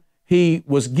though he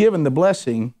was given the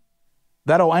blessing,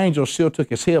 that old angel still took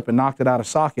his hip and knocked it out of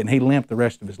socket, and he limped the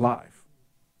rest of his life.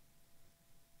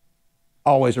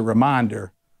 Always a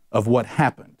reminder of what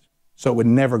happened, so it would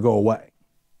never go away.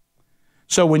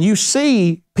 So when you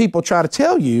see people try to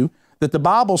tell you that the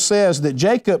Bible says that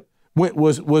Jacob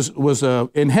was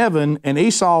in heaven and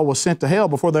Esau was sent to hell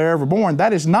before they were ever born,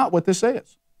 that is not what this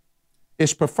says.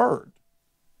 It's preferred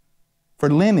for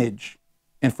lineage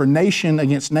and for nation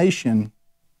against nation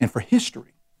and for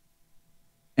history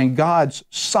and God's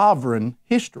sovereign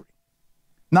history,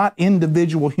 not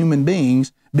individual human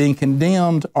beings being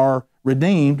condemned or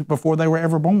redeemed before they were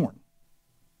ever born.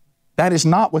 That is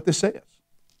not what this says.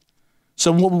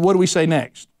 So what do we say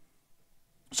next?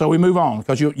 So we move on,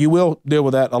 because you will deal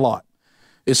with that a lot.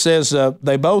 It says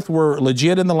they both were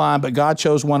legit in the line, but God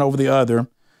chose one over the other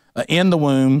in the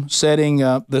womb, setting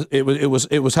it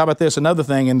was how about this? Another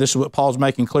thing, and this is what Paul's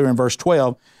making clear in verse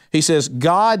 12. He says,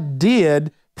 God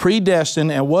did predestine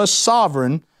and was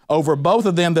sovereign over both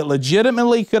of them that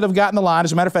legitimately could have gotten the line.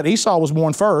 As a matter of fact, Esau was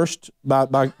born first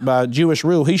by Jewish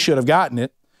rule. He should have gotten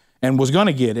it and was going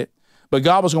to get it, but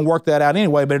God was going to work that out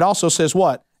anyway. But it also says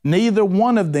what? Neither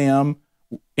one of them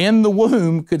in the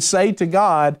womb could say to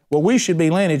God, well, we should be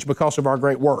lineage because of our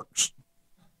great works.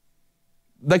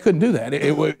 They couldn't do that.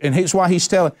 And it's why he's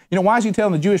telling, why is he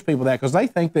telling the Jewish people that? Because they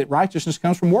think that righteousness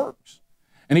comes from works.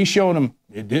 And he's showing them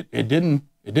it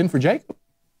didn't for Jacob.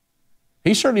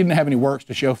 He certainly didn't have any works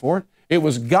to show for it. It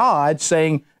was God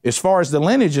saying, as far as the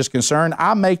lineage is concerned,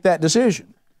 I make that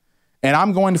decision. And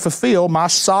I'm going to fulfill my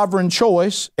sovereign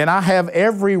choice, and I have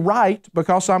every right,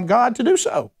 because I'm God, to do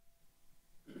so.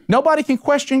 Nobody can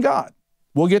question God.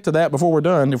 We'll get to that before we're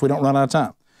done if we don't run out of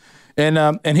time.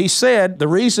 And he said the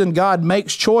reason God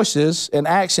makes choices and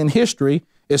acts in history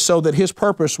is so that his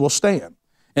purpose will stand.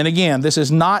 And again, this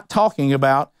is not talking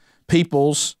about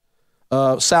people's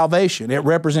salvation. It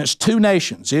represents two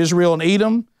nations, Israel and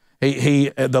Edom.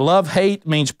 The love-hate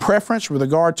means preference with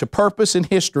regard to purpose in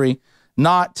history,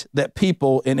 not that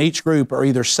people in each group are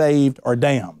either saved or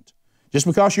damned. Just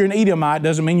because you're an Edomite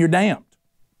doesn't mean you're damned.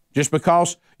 Just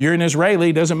because you're an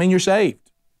Israeli doesn't mean you're saved.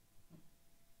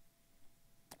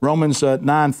 Romans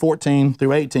 9:14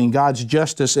 through 18, God's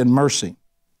justice and mercy.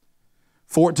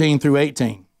 14 through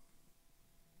 18.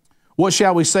 What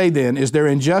shall we say then? Is there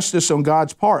injustice on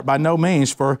God's part? By no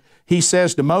means, for he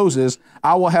says to Moses,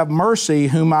 I will have mercy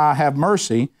whom I have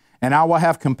mercy, and I will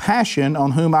have compassion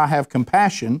on whom I have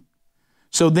compassion.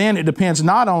 So then it depends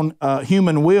not on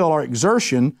human will or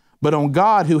exertion, but on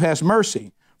God who has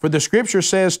mercy. For the Scripture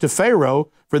says to Pharaoh,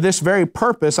 for this very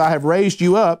purpose I have raised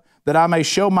you up, that I may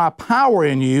show my power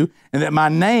in you, and that my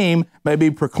name may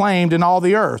be proclaimed in all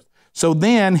the earth. So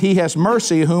then he has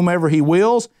mercy whomever he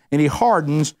wills, and he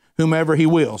hardens whomever he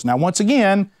wills. Now, once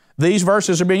again, these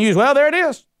verses are being used. Well, there it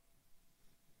is.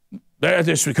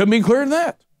 This couldn't be clearer than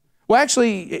that. Well,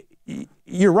 actually,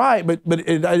 you're right, but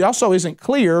it also isn't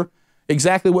clear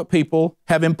exactly what people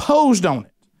have imposed on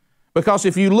it. Because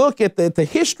if you look at the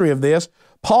history of this,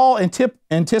 Paul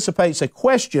anticipates a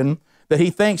question that he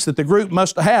thinks that the group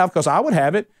must have, because I would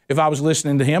have it if I was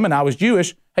listening to him and I was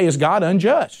Jewish. Hey, is God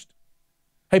unjust?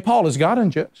 Hey, Paul, is God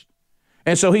unjust?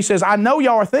 And so he says, I know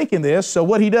y'all are thinking this. So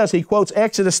what he does, he quotes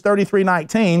Exodus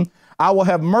 33:19, I will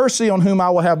have mercy on whom I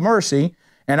will have mercy,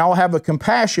 and I will have a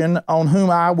compassion on whom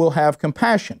I will have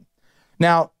compassion.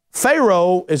 Now,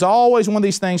 Pharaoh is always one of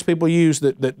these things people use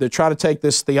that try to take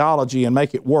this theology and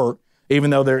make it work, even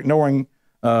though they're ignoring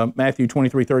Matthew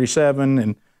 23:37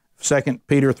 and 2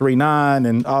 Peter 3:9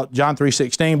 and John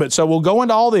 3:16. But so we'll go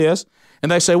into all this,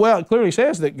 and they say, well, it clearly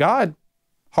says that God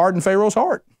hardened Pharaoh's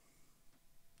heart,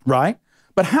 right?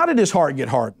 But how did his heart get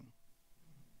hardened?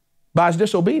 By his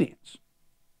disobedience.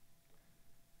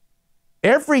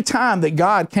 Every time that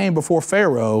God came before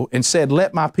Pharaoh and said,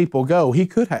 let my people go, he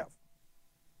could have.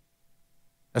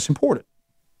 That's important.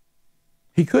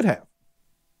 He could have.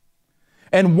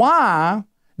 And why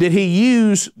did he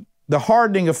use the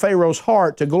hardening of Pharaoh's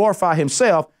heart to glorify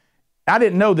himself? I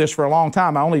didn't know this for a long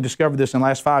time. I only discovered this in the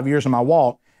last 5 years of my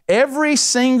walk. Every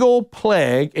single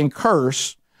plague and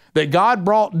curse that God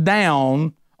brought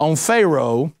down on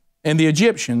Pharaoh and the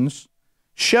Egyptians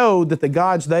showed that the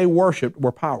gods they worshiped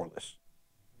were powerless.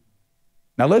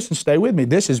 Now listen, stay with me.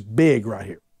 This is big right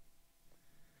here.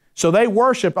 So they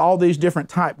worshiped all these different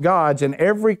type gods, and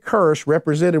every curse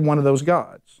represented one of those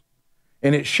gods.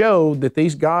 And it showed that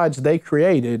these gods they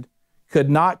created could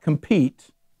not compete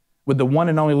with the one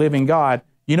and only living God.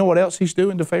 You know what else he's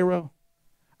doing to Pharaoh?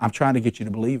 I'm trying to get you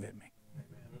to believe in me.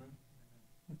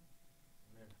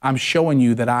 I'm showing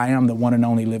you that I am the one and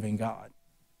only living God.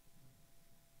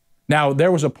 Now,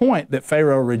 there was a point that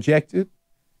Pharaoh rejected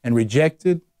and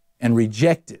rejected and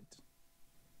rejected.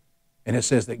 And it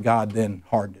says that God then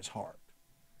hardened his heart.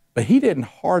 But he didn't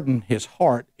harden his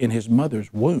heart in his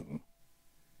mother's womb.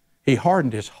 He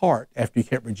hardened his heart after he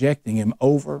kept rejecting him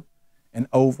over and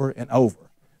over and over.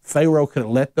 Pharaoh could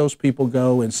have let those people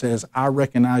go and says, I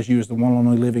recognize you as the one and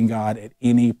only living God at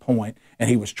any point. And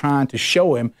he was trying to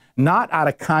show him, not out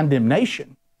of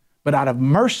condemnation, but out of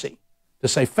mercy, to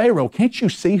say, Pharaoh, can't you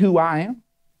see who I am?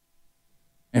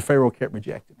 And Pharaoh kept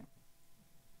rejecting him.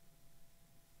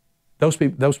 Those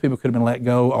people could have been let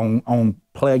go on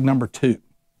plague number 2.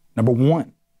 Number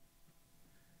 1,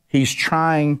 he's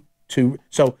trying to,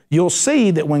 so you'll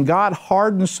see that when God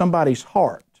hardens somebody's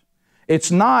heart,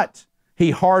 it's not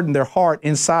he hardened their heart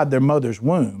inside their mother's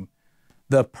womb.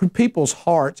 The people's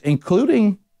hearts,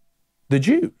 including the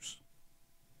Jews,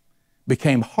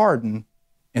 became hardened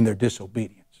in their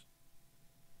disobedience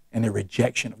and their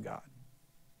rejection of God.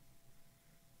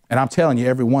 And I'm telling you,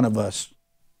 every one of us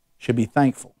should be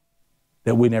thankful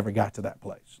that we never got to that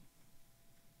place.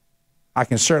 I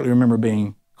can certainly remember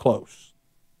being close.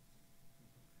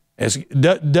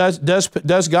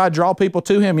 Does God draw people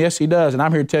to him? Yes, he does. And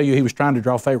I'm here to tell you he was trying to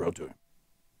draw Pharaoh to him.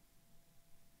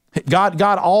 God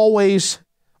always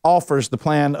offers the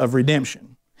plan of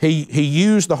redemption. He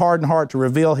used the hardened heart to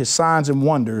reveal his signs and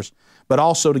wonders, but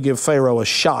also to give Pharaoh a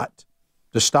shot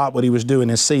to stop what he was doing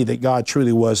and see that God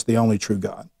truly was the only true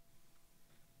God.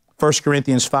 1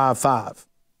 Corinthians 5:5.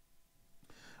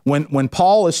 When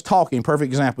Paul is talking, perfect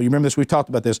example, you remember this, we've talked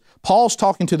about this. Paul's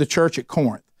talking to the church at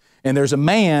Corinth, and there's a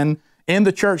man in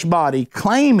the church body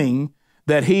claiming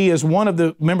that he is one of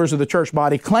the members of the church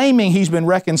body, claiming he's been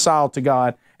reconciled to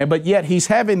God, but yet he's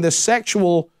having this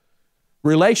sexual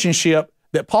relationship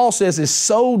that Paul says is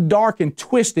so dark and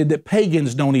twisted that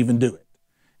pagans don't even do it.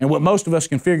 And what most of us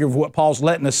can figure of what Paul's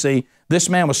letting us see, this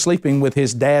man was sleeping with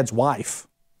his dad's wife.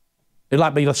 It'd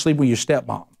like being sleeping with your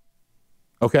stepmom.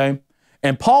 Okay?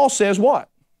 And Paul says what?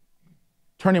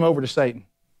 Turn him over to Satan.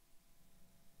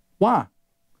 Why?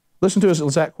 Listen to his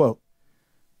exact quote.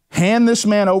 Hand this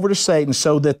man over to Satan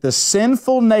so that the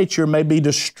sinful nature may be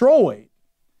destroyed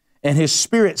and his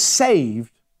spirit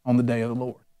saved on the day of the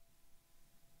Lord.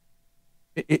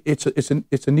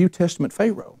 It's a New Testament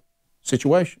Pharaoh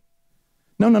situation.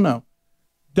 No.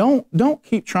 Don't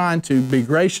keep trying to be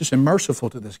gracious and merciful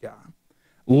to this guy.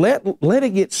 Let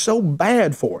it get so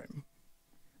bad for him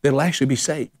that he'll actually be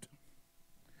saved.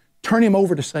 Turn him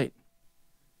over to Satan.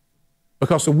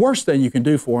 Because the worst thing you can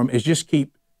do for him is just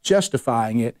keep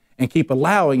justifying it and keep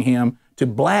allowing him to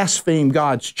blaspheme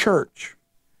God's church.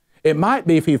 It might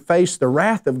be if he faced the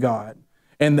wrath of God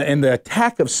and the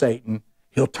attack of Satan,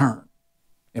 he'll turn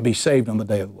and be saved on the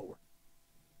day of the Lord.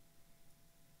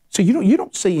 So you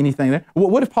don't see anything there.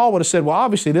 What if Paul would have said, well,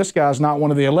 obviously this guy's not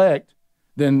one of the elect,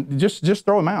 then just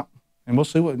throw him out and we'll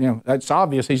see what, it's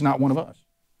obvious he's not one of us.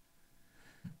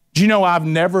 Do you know I've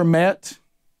never met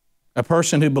a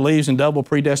person who believes in double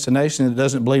predestination that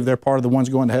doesn't believe they're part of the ones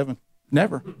going to heaven?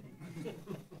 Never.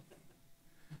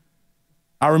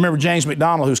 I remember James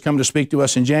McDonald, who's come to speak to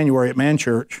us in January at Man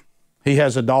Church. He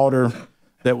has a daughter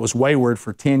that was wayward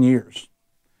for 10 years.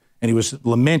 And he was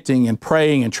lamenting and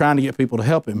praying and trying to get people to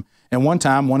help him. And one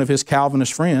time, one of his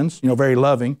Calvinist friends, very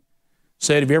loving,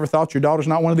 said, have you ever thought your daughter's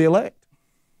not one of the elect?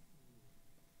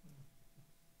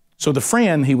 So the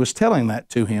friend he was telling that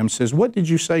to him says, what did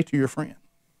you say to your friend?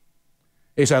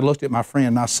 He said, I looked at my friend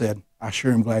and I said, I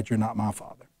sure am glad you're not my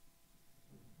father.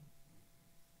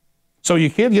 So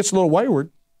your kid gets a little wayward,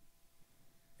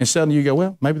 and suddenly you go,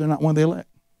 well, maybe they're not one of the elect.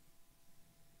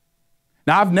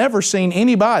 Now, I've never seen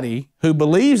anybody who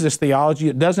believes this theology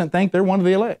that doesn't think they're one of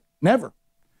the elect. Never.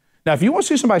 Now, if you want to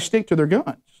see somebody stick to their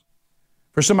guns,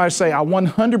 for somebody to say, I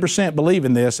 100% believe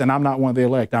in this and I'm not one of the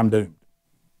elect, I'm doomed.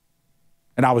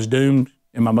 And I was doomed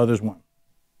in my mother's womb.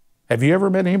 Have you ever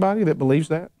met anybody that believes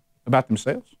that about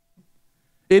themselves?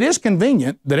 It is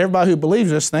convenient that everybody who believes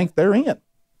this thinks they're in.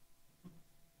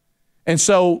 And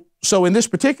so in this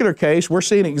particular case, we're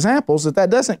seeing examples that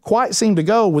doesn't quite seem to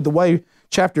go with the way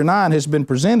chapter 9 has been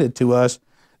presented to us.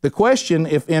 The question,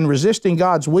 if in resisting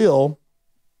God's will,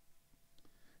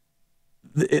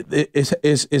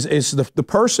 is the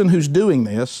person who's doing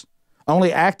this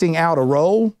only acting out a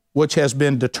role which has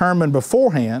been determined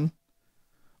beforehand,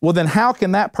 well, then how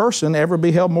can that person ever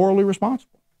be held morally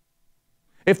responsible?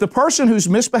 If the person who's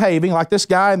misbehaving, like this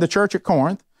guy in the church at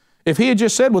Corinth, if he had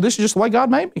just said, well, this is just the way God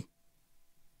made me,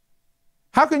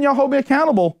 how can y'all hold me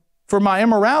accountable for my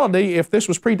immorality if this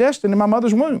was predestined in my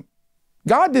mother's womb?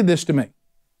 God did this to me.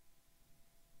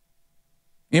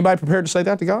 Anybody prepared to say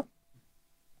that to God?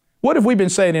 What have we been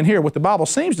saying in here? What the Bible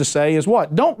seems to say is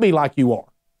what? Don't be like you are.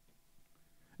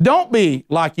 Don't be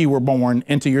like you were born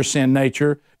into your sin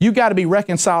nature. You got to be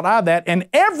reconciled out of that, and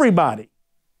everybody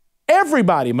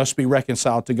must be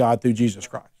reconciled to God through Jesus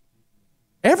Christ.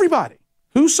 Everybody,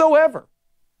 whosoever.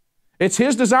 It's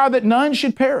His desire that none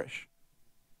should perish.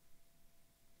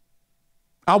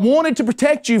 I wanted to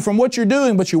protect you from what you're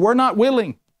doing, but you were not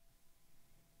willing.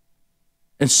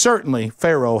 And certainly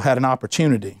Pharaoh had an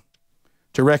opportunity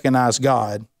to recognize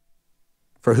God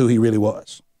for who He really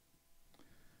was.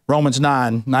 Romans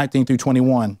 9, 19 through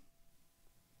 21.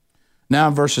 Now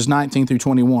in verses 19 through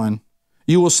 21,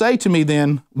 you will say to me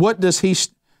then, why does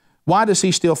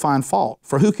he still find fault?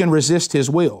 For who can resist His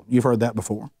will? You've heard that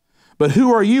before. But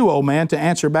who are you, O man, to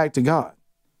answer back to God?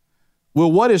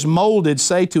 Will what is molded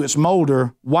say to its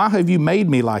molder, why have you made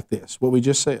me like this? What we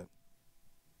just said.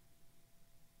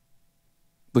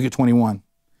 Look at 21.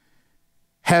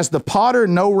 Has the potter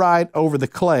no right over the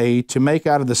clay to make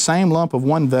out of the same lump of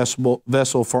one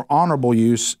vessel for honorable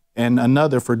use and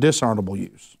another for dishonorable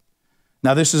use?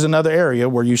 Now this is another area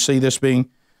where you see this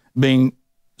being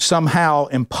somehow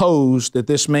imposed, that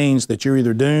this means that you're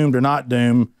either doomed or not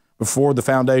doomed before the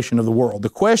foundation of the world. The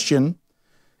question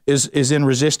is in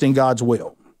resisting God's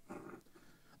will.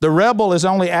 The rebel is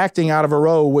only acting out of a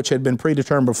role which had been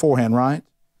predetermined beforehand, right?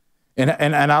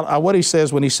 And what he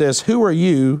says when he says, who are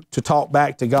you to talk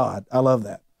back to God? I love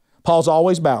that. Paul's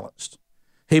always balanced.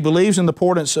 He believes in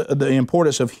the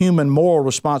importance of human moral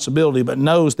responsibility, but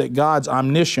knows that God's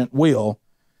omniscient will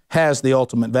has the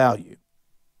ultimate value.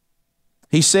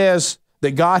 He says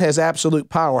that God has absolute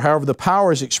power. However, the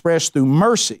power is expressed through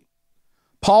mercy.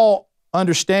 Paul's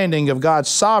understanding of God's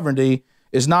sovereignty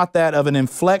is not that of an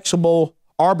inflexible,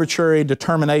 arbitrary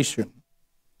determination.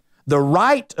 The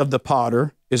right of the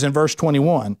potter is in verse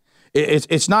 21.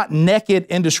 It's not naked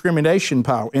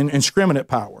indiscriminate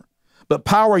power, but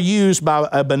power used by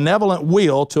a benevolent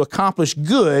will to accomplish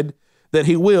good that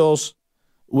He wills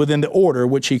within the order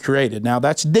which He created. Now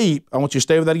that's deep. I want you to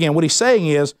stay with that again. What he's saying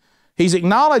is, he's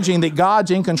acknowledging that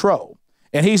God's in control,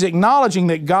 and he's acknowledging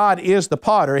that God is the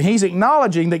potter, and he's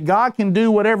acknowledging that God can do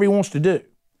whatever He wants to do.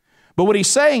 But what he's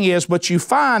saying is, but you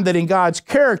find that in God's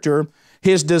character,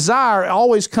 His desire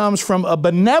always comes from a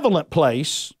benevolent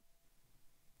place,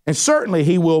 and certainly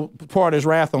He will pour out His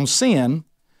wrath on sin.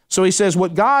 So he says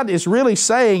what God is really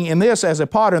saying in this as a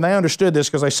potter, and they understood this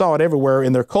because they saw it everywhere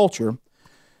in their culture,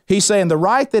 He's saying the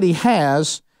right that He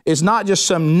has is not just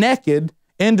some naked,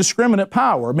 indiscriminate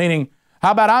power, meaning,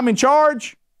 how about I'm in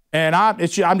charge, and I'm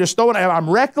just throwing, I'm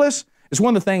reckless. It's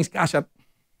one of the things, gosh, I'm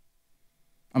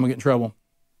going to get in trouble.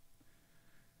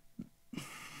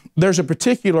 There's a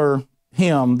particular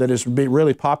hymn that is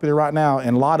really popular right now,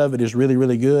 and a lot of it is really,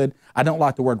 really good. I don't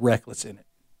like the word reckless in it,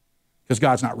 because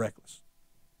God's not reckless.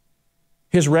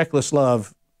 His reckless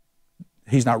love,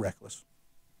 He's not reckless.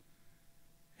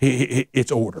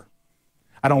 It's order.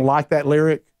 I don't like that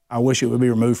lyric. I wish it would be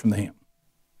removed from the hymn,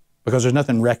 because there's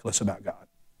nothing reckless about God.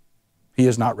 He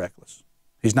is not reckless.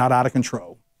 He's not out of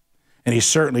control, and He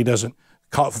certainly doesn't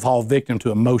fall victim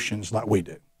to emotions like we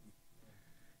do.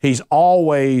 He's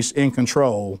always in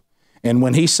control. And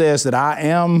when He says that I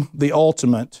am the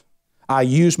ultimate, I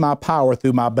use my power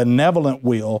through my benevolent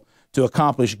will to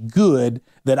accomplish good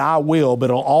that I will, but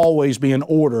it'll always be in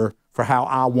order for how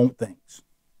I want things.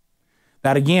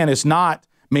 That again is not,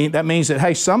 that means that,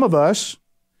 hey, some of us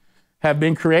have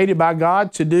been created by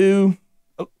God to do,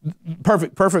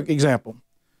 perfect example.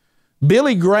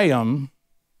 Billy Graham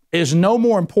is no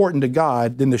more important to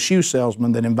God than the shoe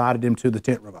salesman that invited him to the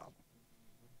tent revival.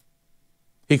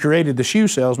 He created the shoe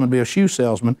salesman to be a shoe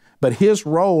salesman, but his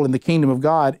role in the kingdom of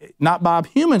God, not by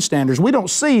human standards, we don't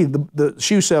see the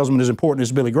shoe salesman as important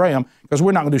as Billy Graham, because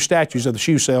we're not going to do statues of the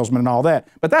shoe salesman and all that.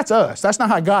 But that's us. That's not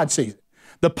how God sees it.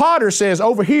 The potter says,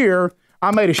 over here,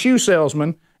 I made a shoe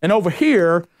salesman, and over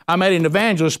here, I made an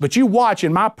evangelist, but you watch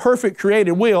in my perfect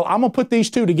created will, I'm going to put these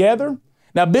two together.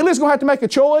 Now, Billy's going to have to make a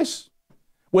choice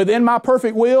within my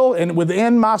perfect will and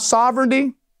within my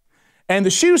sovereignty. And the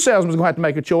shoe salesman's going to have to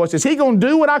make a choice. Is he going to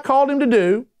do what I called him to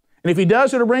do And if he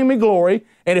does, it'll bring me glory.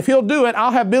 And if he'll do it,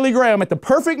 I'll have Billy Graham at the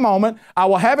perfect moment. I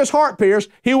will have his heart pierced.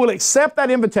 He will accept that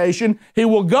invitation. He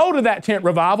will go to that tent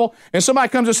revival. And somebody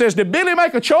comes and says, did Billy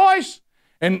make a choice?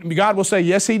 And God will say,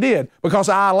 yes, he did, because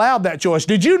I allowed that choice.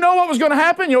 Did you know what was going to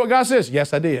happen? You know what God says?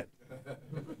 Yes, I did.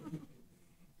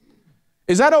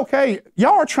 Is that okay?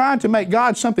 Y'all are trying to make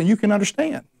God something you can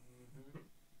understand.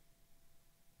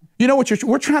 You know what?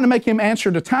 We're trying to make him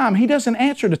answer to time. He doesn't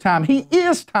answer to time. He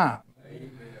is time.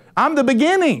 Amen. I'm the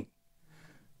beginning.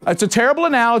 It's a terrible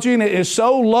analogy, and it is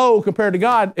so low compared to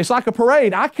God. It's like a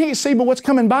parade. I can't see but what's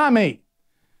coming by me.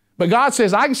 But God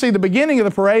says, I can see the beginning of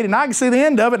the parade, and I can see the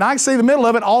end of it, and I can see the middle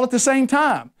of it all at the same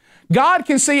time. God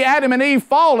can see Adam and Eve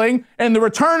falling and the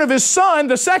return of his son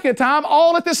the second time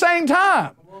all at the same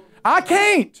time. I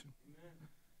can't.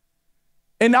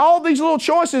 And all these little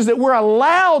choices that we're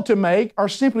allowed to make are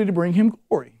simply to bring him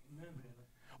glory.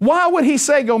 Why would he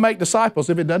say go make disciples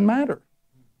if it doesn't matter?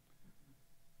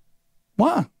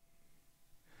 Why?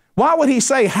 Why would he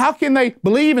say, how can they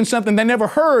believe in something they never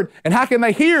heard, and how can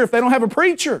they hear if they don't have a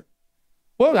preacher?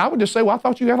 Well, I would just say, well, I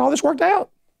thought you got all this worked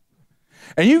out.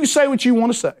 And you can say what you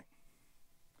want to say.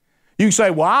 You can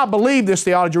say, well, I believe this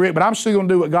theology, Rick, but I'm still going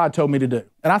to do what God told me to do.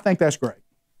 And I think that's great.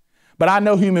 But I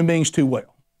know human beings too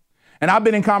well. And I've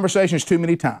been in conversations too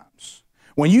many times.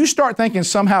 When you start thinking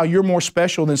somehow you're more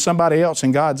special than somebody else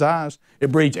in God's eyes,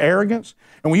 it breeds arrogance.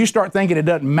 And when you start thinking it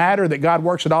doesn't matter that God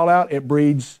works it all out, it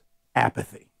breeds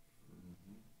apathy.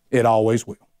 It always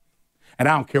will. And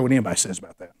I don't care what anybody says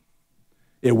about that.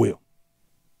 It will.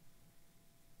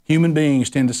 Human beings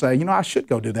tend to say, you know, I should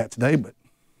go do that today, but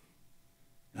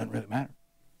it doesn't really matter.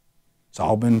 It's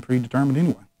all been predetermined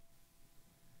anyway.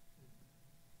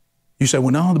 You say,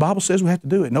 well, no, the Bible says we have to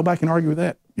do it. Nobody can argue with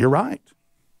that. You're right.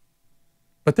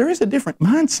 But there is a different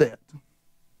mindset.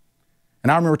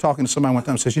 And I remember talking to somebody one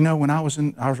time who says, you know, when I was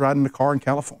riding in a car in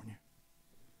California,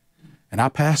 and I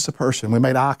passed a person, we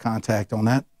made eye contact on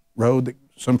that road,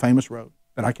 some famous road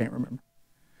that I can't remember.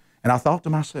 And I thought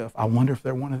to myself, I wonder if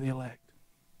they're one of the elect,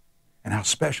 and how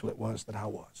special it was that I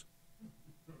was.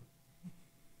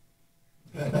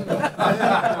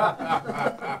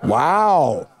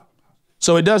 Wow.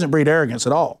 So it doesn't breed arrogance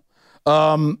at all.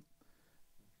 God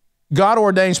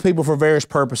ordains people for various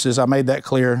purposes. I made that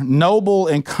clear. Noble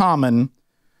and common,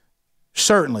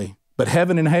 certainly. But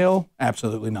heaven and hell,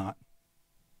 absolutely not.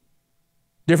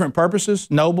 Different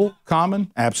purposes, noble,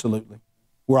 common, absolutely.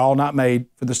 We're all not made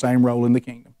for the same role in the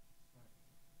kingdom.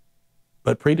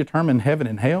 But predetermined heaven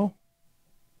and hell,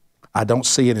 I don't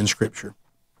see it in Scripture.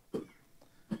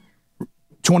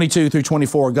 22 through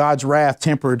 24, God's wrath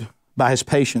tempered by his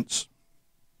patience.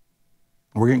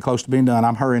 We're getting close to being done.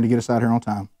 I'm hurrying to get us out here on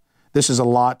time. This is a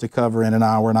lot to cover in an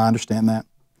hour, and I understand that.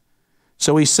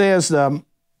 So he says,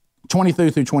 23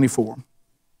 through 24.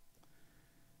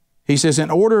 He says, in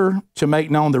order to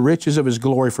make known the riches of his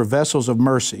glory for vessels of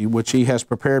mercy, which he has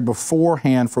prepared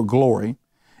beforehand for glory,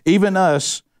 even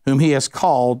us whom he has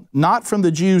called, not from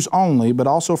the Jews only, but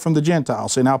also from the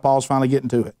Gentiles. See, now Paul's finally getting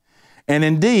to it. And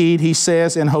indeed, he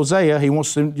says in Hosea, he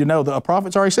wants to, the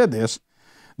prophet's already said this,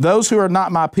 those who are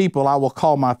not my people, I will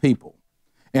call my people.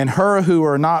 And her who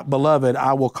are not beloved,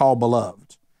 I will call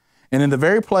beloved. And in the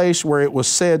very place where it was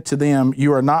said to them,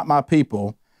 you are not my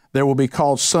people, there will be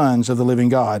called sons of the living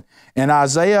God. And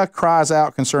Isaiah cries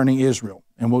out concerning Israel.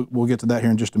 And we'll get to that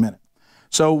here in just a minute.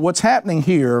 So what's happening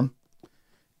here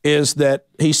is that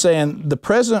he's saying the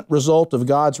present result of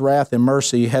God's wrath and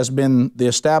mercy has been the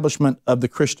establishment of the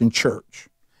Christian church.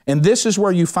 And this is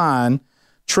where you find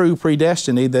true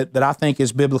predestiny that I think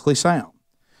is biblically sound.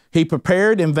 He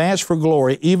prepared in advance for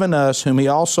glory, even us whom he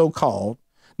also called,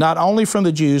 not only from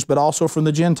the Jews, but also from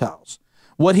the Gentiles.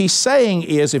 What he's saying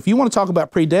is, if you want to talk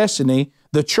about predestiny,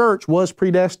 the church was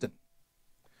predestined.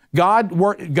 God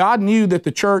knew that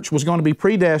the church was going to be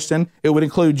predestined. It would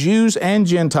include Jews and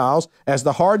Gentiles, as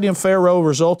the hardening of Pharaoh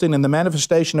resulting in the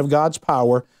manifestation of God's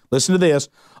power. Listen to this.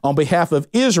 On behalf of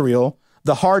Israel,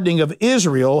 the hardening of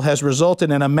Israel has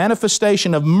resulted in a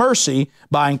manifestation of mercy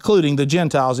by including the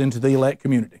Gentiles into the elect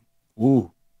community.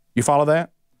 Ooh, you follow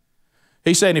that?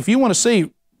 He's saying if you want to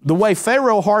see the way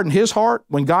Pharaoh hardened his heart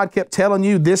when God kept telling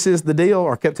you this is the deal,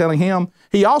 or kept telling him,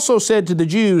 he also said to the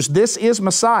Jews, this is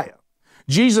Messiah.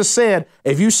 Jesus said,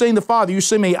 if you've seen the Father, you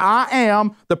see me. I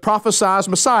am the prophesied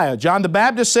Messiah. John the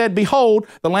Baptist said, behold,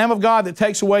 the Lamb of God that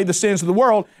takes away the sins of the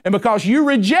world. And because you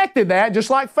rejected that, just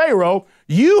like Pharaoh,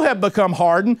 you have become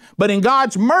hardened. But in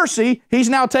God's mercy, he's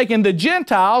now taken the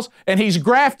Gentiles and he's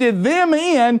grafted them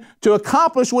in to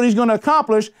accomplish what he's going to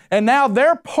accomplish. And now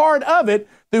they're part of it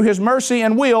through His mercy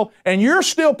and will, and you're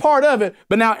still part of it,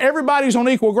 but now everybody's on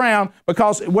equal ground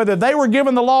because whether they were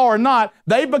given the law or not,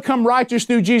 they've become righteous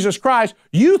through Jesus Christ.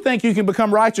 You think you can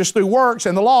become righteous through works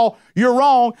and the law. You're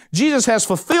wrong. Jesus has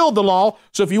fulfilled the law.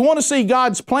 So if you want to see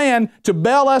God's plan to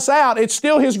bail us out, it's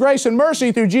still His grace and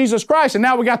mercy through Jesus Christ, and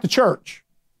now we got the church.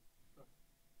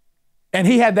 And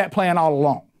He had that plan all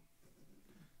along.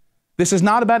 This is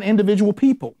not about individual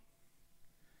people.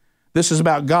 This is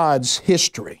about God's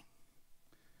history.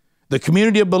 The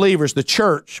community of believers, the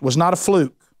church, was not a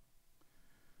fluke.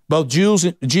 Both Jews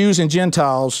and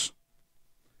Gentiles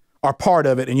are part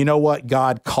of it, and you know what?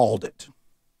 God called it.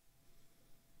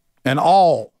 And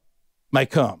all may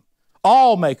come.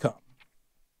 All may come.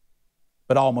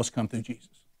 But all must come through Jesus.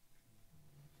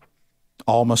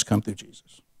 All must come through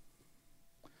Jesus.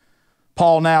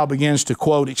 Paul now begins to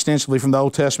quote extensively from the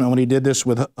Old Testament when he did this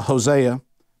with Hosea.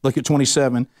 Look at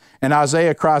 27. And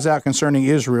Isaiah cries out concerning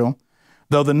Israel,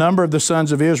 though the number of the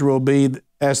sons of Israel be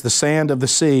as the sand of the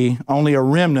sea, only a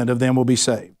remnant of them will be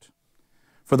saved.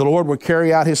 For the Lord will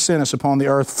carry out His sentence upon the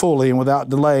earth fully and without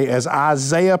delay, as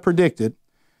Isaiah predicted.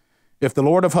 If the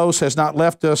Lord of hosts has not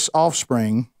left us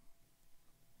offspring,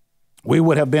 we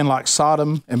would have been like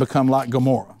Sodom and become like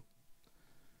Gomorrah.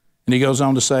 And he goes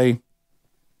on to say,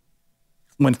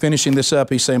 when finishing this up,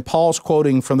 he's saying, Paul's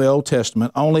quoting from the Old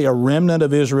Testament, only a remnant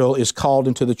of Israel is called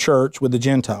into the church with the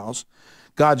Gentiles.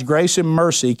 God's grace and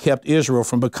mercy kept Israel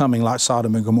from becoming like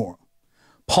Sodom and Gomorrah.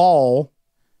 Paul,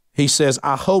 he says,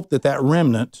 I hope that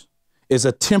remnant is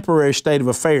a temporary state of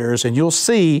affairs. And you'll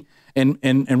see in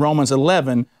Romans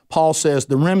 11, Paul says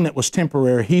the remnant was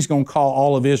temporary. He's going to call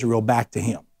all of Israel back to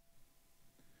Him.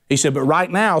 He said, but right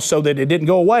now, so that it didn't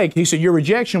go away, he said, your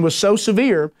rejection was so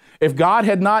severe, if God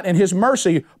had not, in His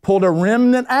mercy, pulled a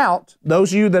remnant out,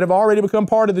 those of you that have already become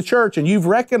part of the church and you've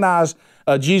recognized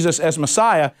Jesus as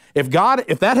Messiah, if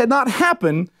that had not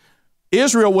happened,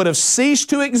 Israel would have ceased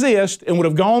to exist and would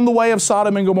have gone the way of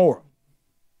Sodom and Gomorrah.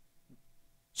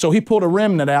 So He pulled a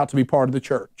remnant out to be part of the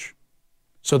church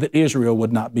so that Israel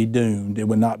would not be doomed. It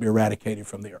would not be eradicated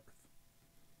from the earth.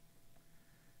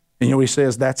 And He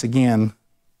says that's again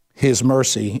His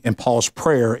mercy, and Paul's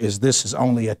prayer is this is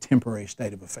only a temporary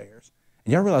state of affairs.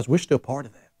 And y'all realize we're still part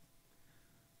of that,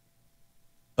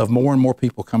 of more and more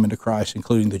people coming to Christ,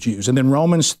 including the Jews. And then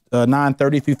Romans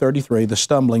 9:30 through 33, the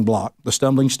stumbling block, the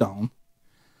stumbling stone.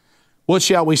 What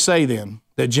shall we say then?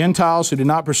 That Gentiles who do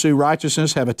not pursue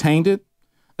righteousness have attained it,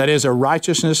 that is, a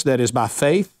righteousness that is by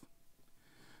faith,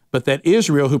 but that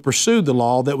Israel, who pursued the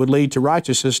law that would lead to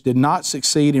righteousness, did not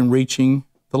succeed in reaching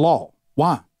the law.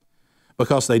 Why?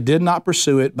 Because they did not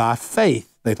pursue it by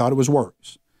faith. They thought it was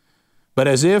works. But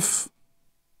as if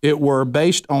it were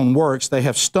based on works, they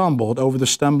have stumbled over the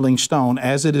stumbling stone,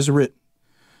 as it is written,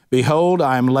 behold,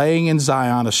 I am laying in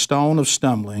Zion a stone of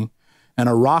stumbling and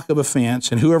a rock of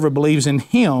offense, and whoever believes in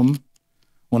Him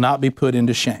will not be put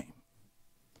into shame.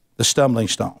 The stumbling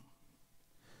stone.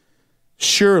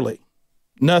 Surely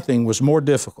nothing was more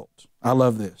difficult, I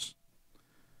love this,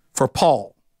 for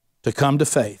Paul to come to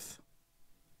faith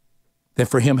than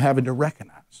for him having to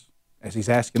recognize, as he's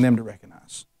asking them to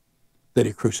recognize, that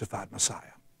he crucified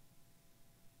Messiah.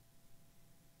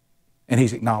 And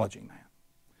he's acknowledging that.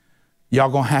 Y'all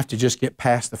going to have to just get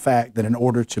past the fact that in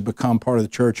order to become part of the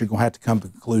church, you're going to have to come to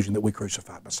the conclusion that we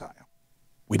crucified Messiah.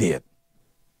 We did.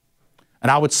 And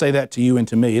I would say that to you and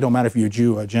to me. It don't matter if you're a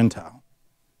Jew or a Gentile.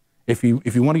 If you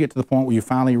want to get to the point where you're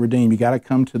finally redeemed, you got to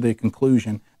come to the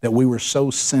conclusion that we were so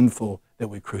sinful that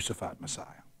we crucified Messiah.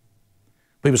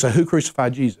 People say, who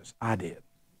crucified Jesus? I did.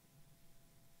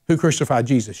 Who crucified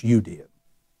Jesus? You did.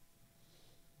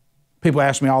 People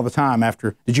ask me all the time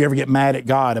after, did you ever get mad at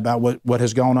God about what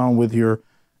has gone on with your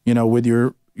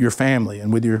family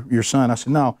and with your son? I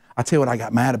said, no. I tell you what I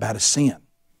got mad about is sin.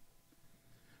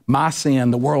 My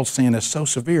sin, the world's sin, is so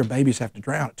severe, babies have to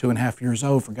drown at 2.5 years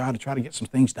old for God to try to get some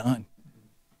things done.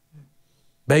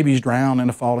 Babies drown in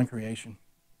a fallen creation.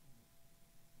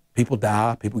 People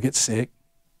die, people get sick.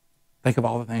 Think of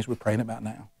all the things we're praying about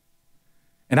now.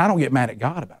 And I don't get mad at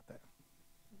God about that.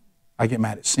 I get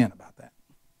mad at sin about that.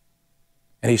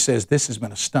 And he says this has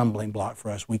been a stumbling block for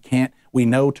us. We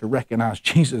know to recognize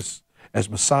Jesus as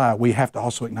Messiah, we have to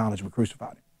also acknowledge we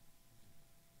crucified Him.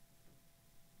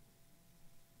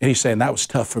 And he's saying that was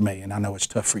tough for me, and I know it's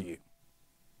tough for you.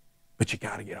 But you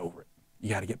got to get over it. You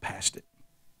got to get past it.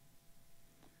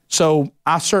 So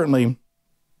I certainly,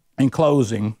 in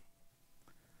closing,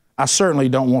 I certainly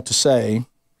don't want to say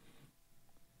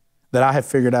that I have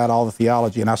figured out all the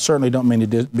theology, and I certainly don't mean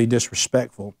to be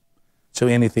disrespectful to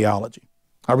any theology.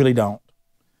 I really don't.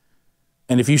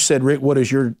 And if you said, Rick, what is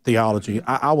your theology?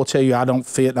 I will tell you I don't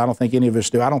fit. I don't think any of us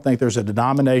do. I don't think there's a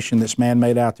denomination that's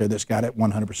man-made out there that's got it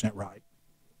 100% right.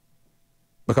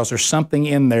 Because there's something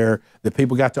in there that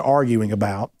people got to arguing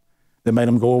about that made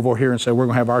them go over here and say, we're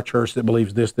going to have our church that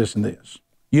believes this, this, and this.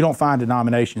 You don't find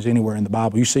denominations anywhere in the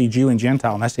Bible. You see Jew and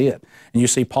Gentile, and that's it. And you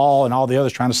see Paul and all the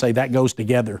others trying to say that goes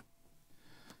together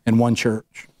in one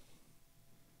church.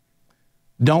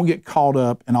 Don't get caught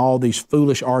up in all these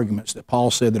foolish arguments that Paul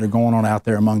said that are going on out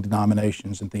there among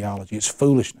denominations and theology. It's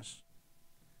foolishness.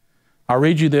 I'll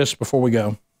read you this before we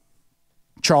go.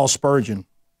 Charles Spurgeon,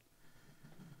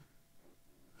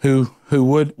 who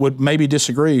would maybe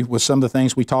disagree with some of the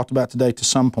things we talked about today to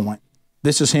some point.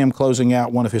 This is him closing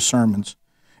out one of his sermons.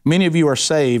 Many of you are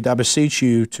saved. I beseech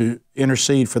you to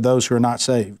intercede for those who are not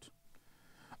saved.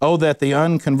 Oh, that the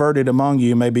unconverted among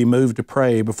you may be moved to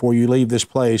pray before you leave this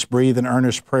place. Breathe an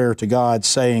earnest prayer to God,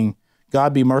 saying,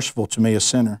 God, be merciful to me, a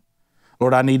sinner.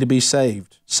 Lord, I need to be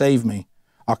saved. Save me.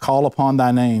 I call upon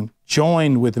thy name.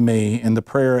 Join with me in the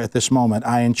prayer at this moment.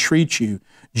 I entreat you.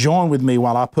 Join with me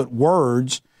while I put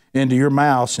words into your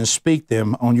mouths and speak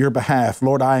them on your behalf.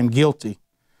 Lord, I am guilty.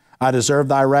 I deserve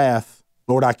thy wrath.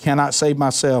 Lord, I cannot save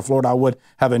myself. Lord, I would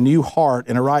have a new heart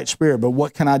and a right spirit, but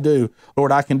what can I do?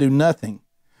 Lord, I can do nothing.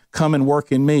 Come and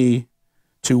work in me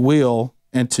to will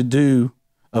and to do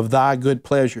of thy good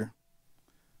pleasure.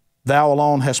 Thou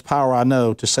alone hast power, I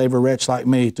know, to save a wretch like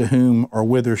me. To whom or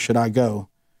whither should I go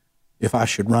if I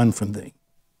should run from thee?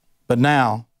 But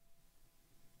now,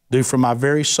 do from my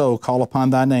very soul call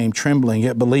upon thy name, trembling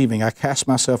yet believing. I cast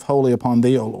myself wholly upon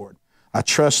thee, O Lord. I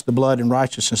trust the blood and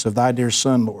righteousness of thy dear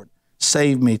Son, Lord.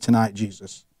 Save me tonight,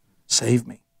 Jesus. Save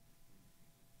me.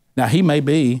 Now, he may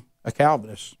be a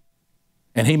Calvinist,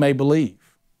 and he may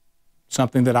believe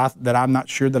something that I'm not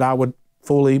sure that I would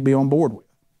fully be on board with.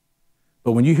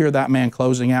 But when you hear that man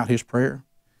closing out his prayer,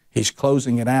 he's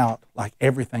closing it out like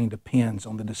everything depends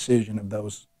on the decision of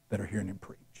those that are hearing him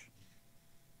preach.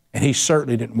 And he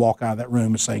certainly didn't walk out of that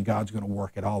room and say, God's going to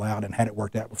work it all out and had it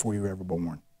worked out before you were ever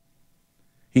born.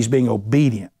 He's being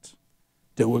obedient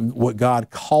to what God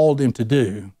called him to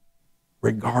do,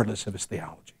 regardless of his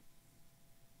theology.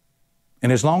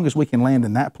 And as long as we can land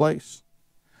in that place,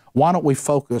 why don't we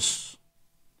focus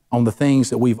on the things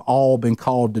that we've all been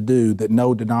called to do that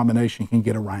no denomination can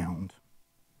get around?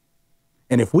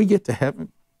 And if we get to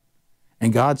heaven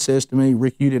and God says to me,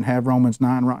 Rick, you didn't have Romans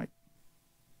 9 right,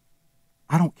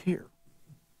 I don't care.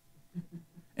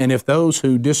 And if those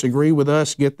who disagree with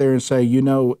us get there and say, you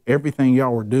know, everything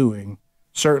y'all are doing,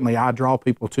 certainly I draw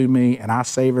people to me and I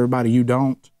save everybody, you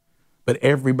don't, but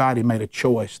everybody made a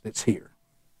choice that's here.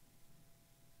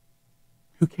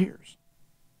 Who cares?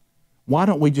 Why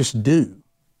don't we just do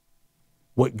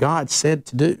what God said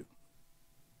to do?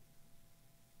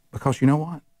 Because you know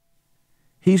what?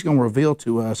 He's going to reveal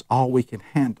to us all we can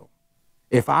handle.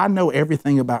 If I know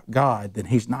everything about God, then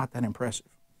he's not that impressive.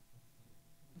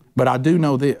 But I do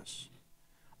know this.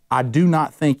 I do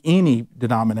not think any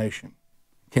denomination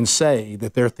can say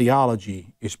that their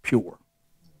theology is pure.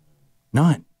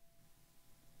 None.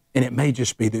 And it may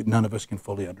just be that none of us can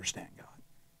fully understand God.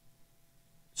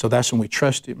 So that's when we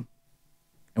trust him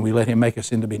and we let him make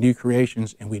us into be new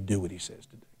creations and we do what he says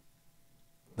to do.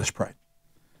 Let's pray.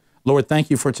 Lord, thank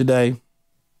you for today.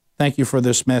 Thank you for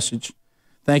this message.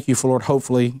 Thank you for, Lord,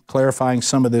 hopefully clarifying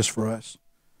some of this for us.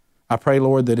 I pray,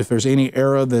 Lord, that if there's any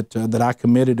error that I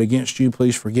committed against you,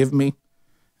 please forgive me.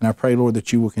 And I pray, Lord,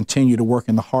 that you will continue to work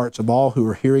in the hearts of all who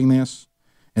are hearing this.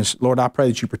 And Lord, I pray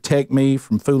that you protect me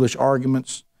from foolish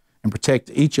arguments and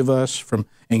protect each of us from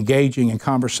engaging in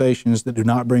conversations that do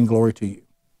not bring glory to you.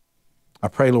 I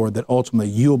pray, Lord, that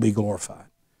ultimately you'll be glorified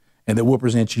and that we'll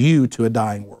present you to a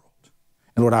dying world.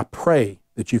 And Lord, I pray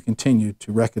that you continue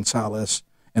to reconcile us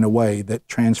in a way that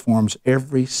transforms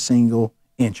every single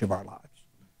inch of our lives.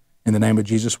 In the name of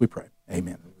Jesus we pray.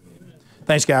 Amen.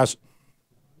 Thanks, guys.